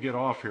 before we get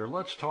off here,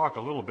 let's talk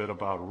a little bit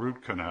about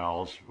root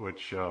canals,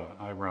 which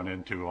I run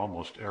into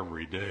almost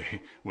every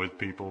day with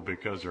people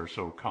because they're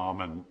so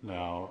common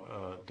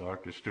now.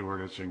 Dr.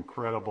 Stewart, it's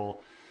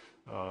incredible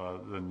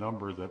the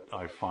number that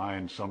I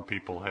find. Some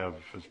people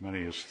have as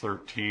many as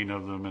 13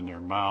 of them in their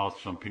mouth,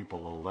 some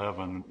people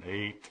 11,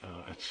 8,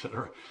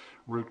 etc.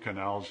 Root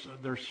canals.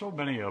 There's so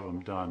many of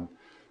them done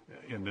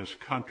in this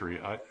country.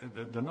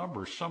 The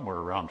number is somewhere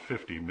around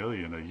 50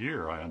 million a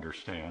year, I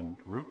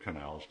understand, root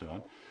canals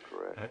done.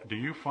 Correct. Do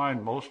you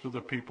find most of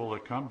the people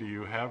that come, do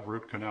you have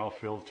root canal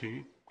filled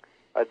teeth?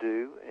 I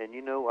do, and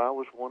I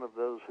was one of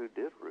those who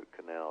did root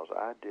canals.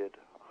 I did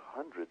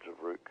hundreds of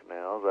root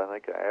canals. I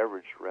think I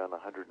averaged around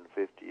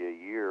 150 a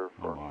year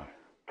for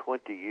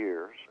 20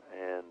 years,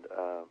 and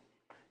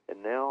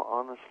now,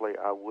 honestly,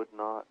 I would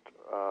not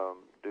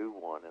do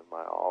one in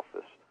my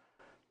office.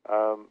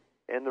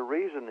 And the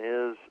reason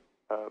is,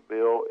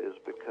 Bill, is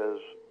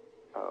because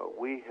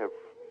we have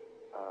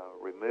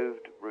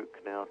removed root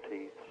canal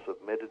teeth,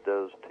 submitted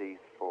those teeth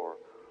for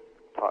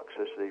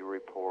toxicity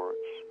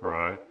reports.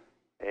 Right.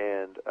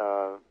 And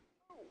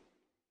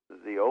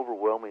the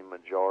overwhelming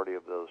majority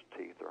of those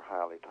teeth are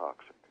highly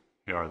toxic.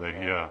 Yeah, are they?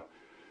 Yeah.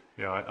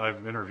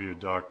 I've interviewed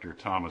Dr.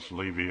 Thomas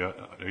Levy.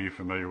 Are you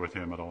familiar with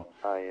him at all?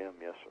 I am,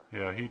 yes, sir.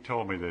 Yeah, he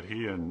told me that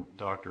he and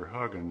Dr.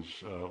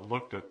 Huggins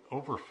looked at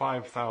over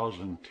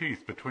 5,000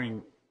 teeth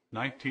between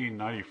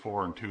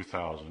 1994 and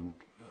 2000,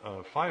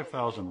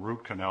 5,000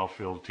 root canal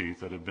filled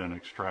teeth that had been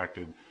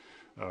extracted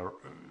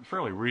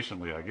fairly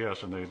recently, I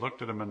guess, and they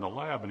looked at them in the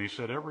lab, and he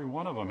said every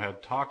one of them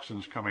had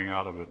toxins coming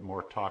out of it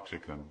more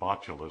toxic than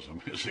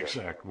botulism, his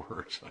exact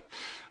words.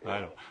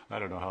 I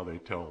don't know how they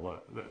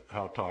tell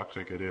how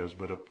toxic it is,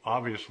 but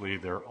obviously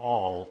they're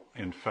all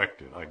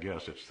infected. I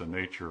guess it's the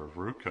nature of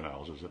root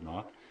canals, is it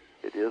not?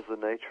 It is the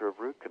nature of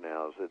root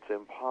canals. It's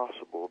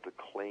impossible to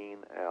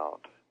clean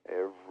out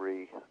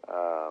every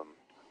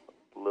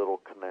little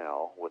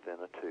canal within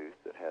a tooth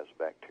that has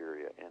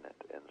bacteria in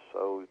it. And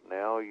so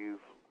now you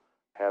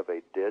have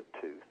a dead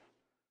tooth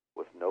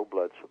with no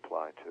blood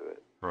supply to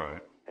it.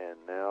 Right.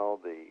 And now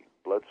the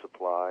blood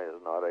supply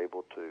is not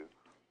able to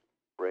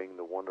bring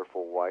the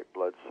wonderful white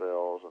blood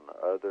cells and the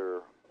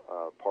other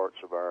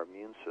parts of our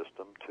immune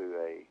system to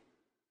a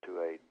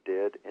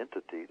dead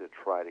entity to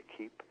try to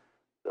keep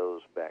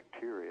those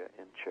bacteria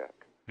in check.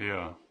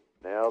 Yeah.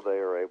 Now they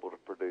are able to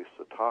produce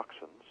the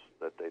toxins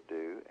that they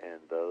do,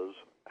 and those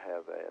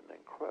have an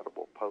incredible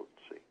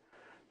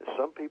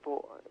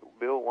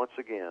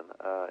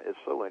it's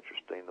so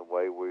interesting the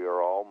way we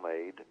are all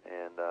made.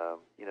 And,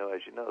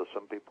 as you know,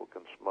 some people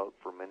can smoke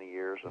for many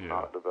years and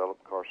not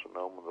develop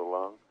carcinoma of the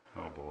lung.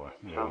 Oh, boy.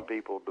 Yeah. Some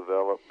people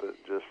develop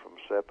it just from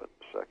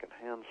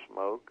secondhand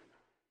smoke.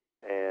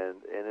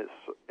 And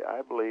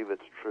I believe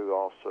it's true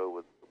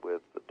also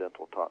with the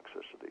dental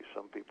toxicity.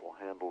 Some people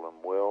handle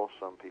them well,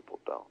 some people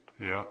don't.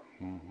 Yeah,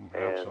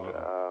 absolutely.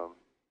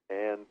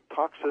 And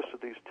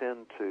toxicities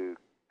tend to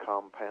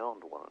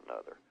compound one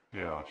another.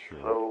 Yeah,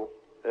 sure. So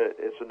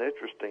it's an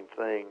interesting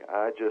thing.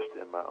 I just,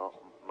 in my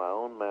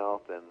own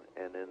mouth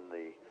and in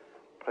the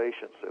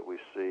patients that we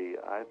see,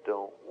 I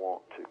don't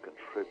want to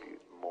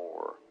contribute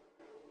more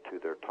to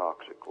their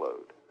toxic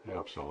load.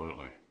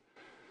 Absolutely.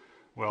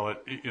 Well,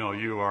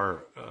 you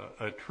are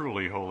a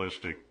truly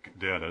holistic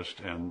dentist,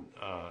 and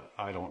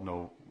I don't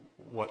know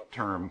what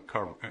term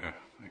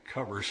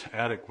covers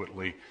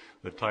adequately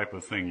the type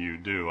of thing you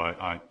do.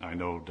 I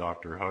know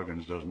Dr.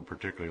 Huggins doesn't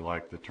particularly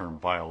like the term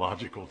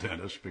biological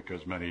dentist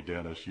because many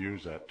dentists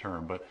use that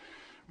term, but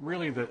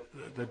really the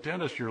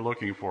dentist you're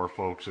looking for,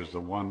 folks, is the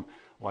one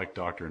like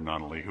Dr.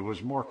 Nunnally, who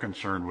is more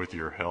concerned with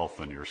your health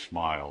than your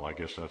smile. I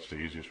guess that's the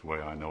easiest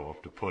way I know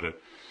of to put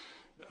it.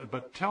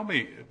 But tell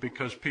me,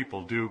 because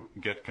people do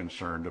get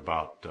concerned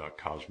about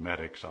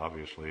cosmetics,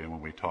 obviously, and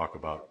when we talk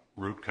about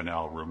root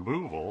canal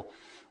removal,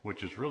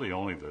 which is really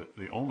only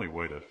the only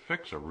way to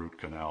fix a root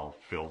canal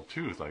filled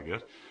tooth, I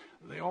guess,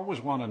 they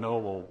always want to know,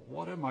 well,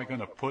 what am I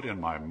going to put in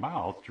my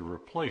mouth to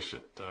replace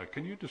it?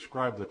 Can you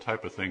describe the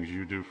type of things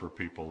you do for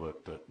people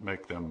that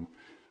make them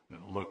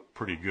look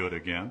pretty good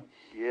again?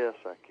 Yes,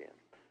 I can.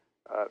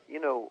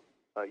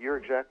 You're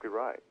exactly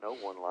right. No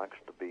one likes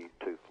to be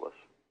toothless.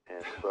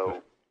 And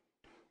so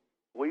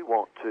we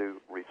want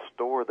to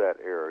restore that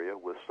area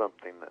with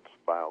something that's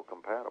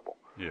biocompatible.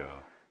 Yeah.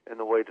 And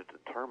the way to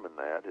determine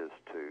that is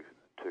to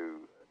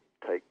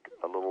take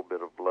a little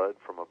bit of blood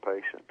from a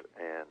patient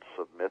and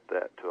submit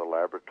that to a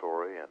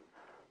laboratory and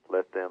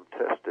let them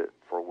test it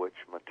for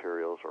which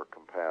materials are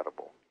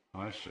compatible.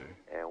 I see.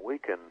 And we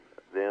can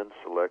then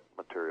select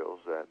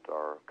materials that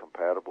are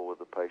compatible with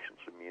the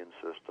patient's immune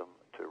system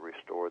to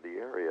restore the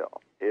area.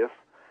 If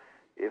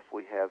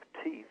we have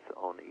teeth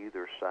on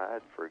either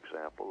side, for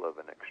example, of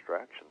an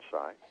extraction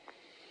site,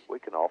 we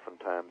can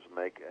oftentimes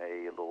make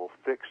a little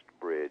fixed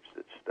bridge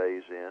that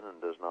stays in and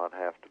does not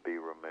have to be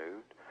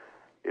removed.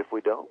 If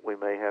we don't, we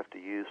may have to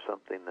use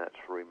something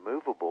that's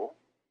removable,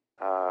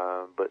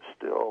 but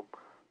still,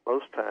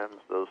 most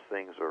times those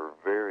things are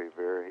very,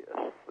 very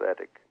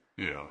aesthetic.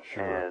 Yeah,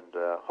 sure. And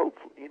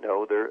hopefully,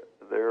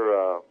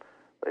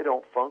 they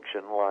don't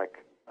function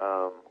like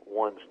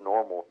one's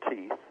normal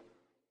teeth,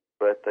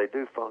 but they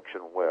do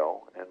function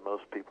well, and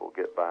most people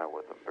get by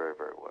with them very,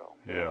 very well.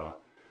 Yeah.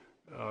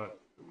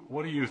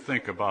 What do you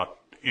think about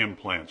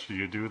implants? Do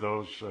you do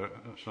those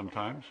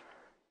sometimes?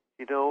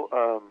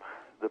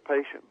 The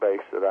patient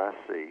base that I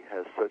see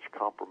has such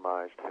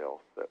compromised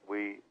health that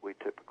we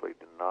typically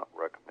do not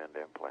recommend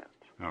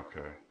implants.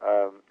 Okay.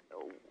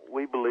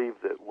 We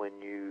believe that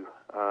when you,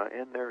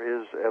 and there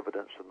is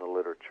evidence in the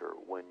literature,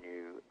 when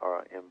you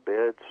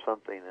embed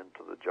something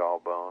into the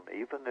jawbone,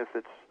 even if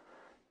it's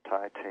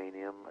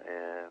titanium,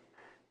 and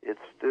it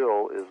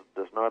still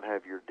does not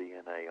have your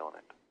DNA on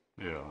it.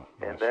 Yeah.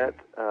 And that,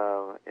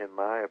 in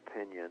my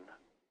opinion,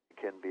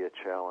 can be a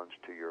challenge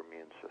to your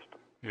immune system.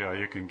 Yeah,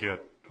 you can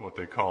get what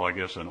they call, I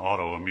guess, an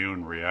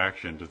autoimmune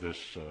reaction to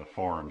this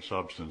foreign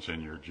substance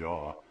in your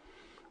jaw.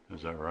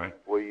 Is that right?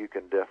 Well, you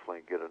can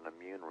definitely get an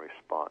immune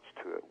response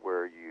to it,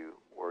 where you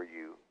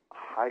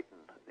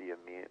heighten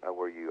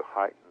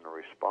the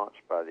response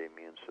by the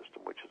immune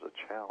system, which is a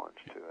challenge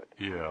to it.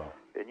 Yeah.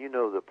 And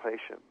the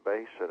patient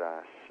base that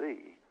I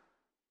see,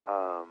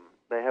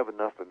 they have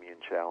enough immune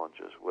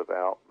challenges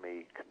without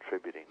me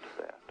contributing to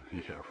that.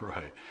 Yeah,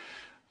 right.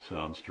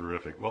 Sounds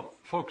terrific. Well,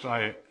 folks,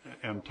 I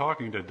am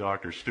talking to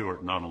Dr.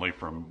 Stuart Nunnally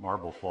from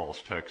Marble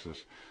Falls,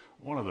 Texas,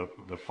 one of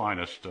the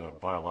finest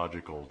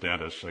biological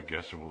dentists, I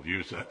guess we'll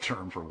use that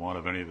term for want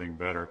of anything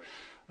better,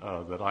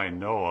 that I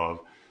know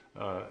of.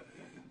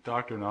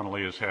 Dr.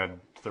 Nunnally has had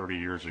 30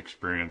 years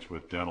experience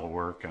with dental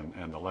work,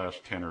 and the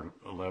last 10 or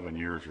 11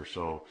 years or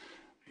so,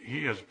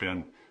 he has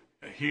been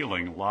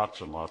healing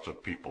lots and lots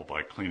of people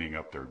by cleaning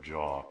up their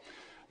jaw.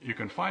 You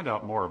can find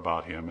out more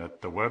about him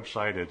at the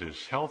website. It is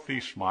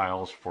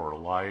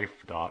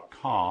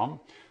healthysmilesforlife.com,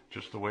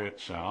 just the way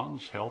it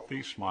sounds,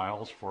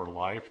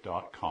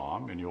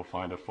 healthysmilesforlife.com, and you'll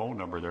find a phone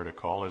number there to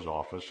call his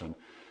office and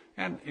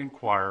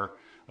inquire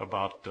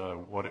about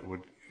what it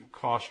would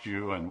cost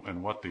you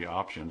and what the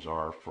options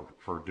are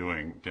for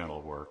doing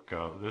dental work.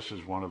 This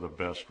is one of the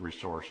best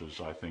resources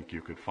I think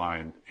you could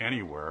find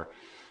anywhere.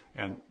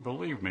 And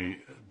believe me,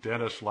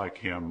 dentists like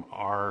him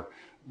are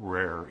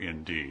rare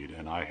indeed,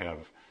 and I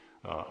have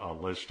a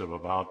list of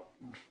about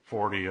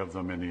 40 of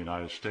them in the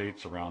United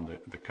States, around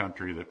the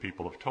country, that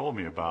people have told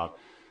me about.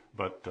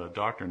 But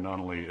Dr.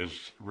 Nunnally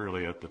is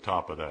really at the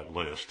top of that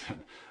list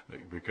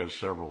because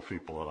several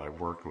people that I've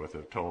worked with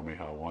have told me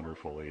how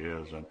wonderful he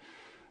is.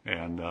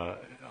 And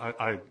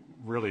I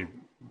really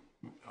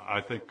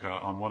I think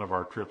on one of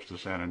our trips to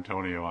San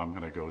Antonio, I'm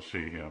going to go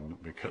see him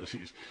because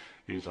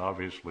he's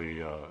obviously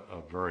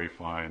a very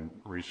fine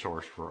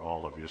resource for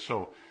all of you.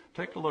 So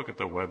take a look at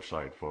the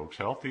website, folks,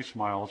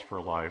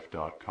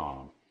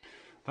 healthysmilesforlife.com.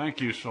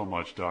 Thank you so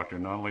much, Dr.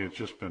 Nunley. It's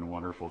just been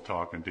wonderful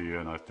talking to you,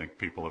 and I think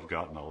people have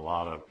gotten a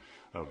lot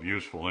of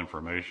useful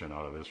information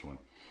out of this one.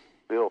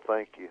 Bill,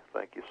 thank you.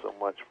 Thank you so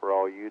much for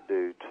all you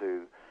do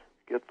to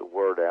get the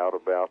word out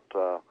about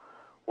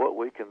what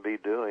we can be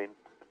doing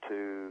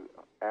to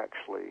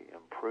actually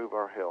improve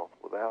our health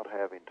without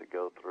having to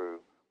go through,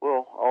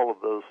 well, all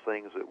of those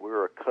things that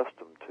we're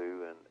accustomed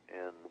to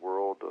in the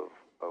world of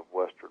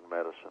Western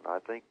medicine. I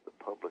think the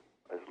public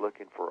is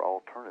looking for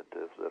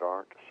alternatives that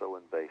aren't so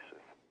invasive.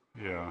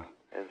 Yeah.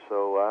 And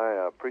so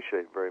I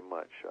appreciate very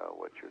much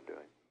what you're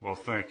doing. Well,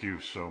 thank you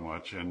so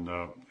much, and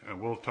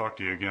we'll talk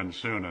to you again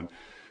soon. And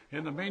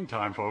in the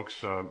meantime,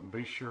 folks,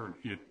 be sure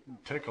you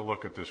take a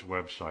look at this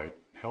website,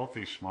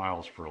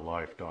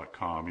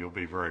 healthysmilesforlife.com. You'll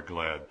be very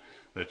glad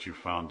that you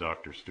found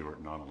Dr.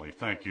 Stuart Nunley.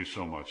 Thank you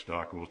so much,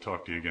 Doc. We'll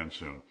talk to you again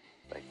soon.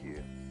 Thank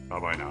you.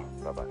 Bye-bye now.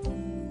 Bye-bye.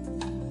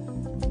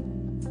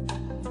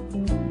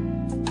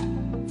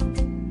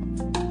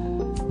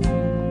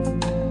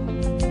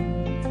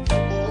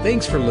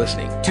 Thanks for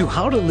listening to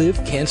How to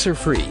Live Cancer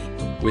Free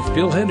with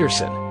Bill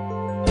Henderson.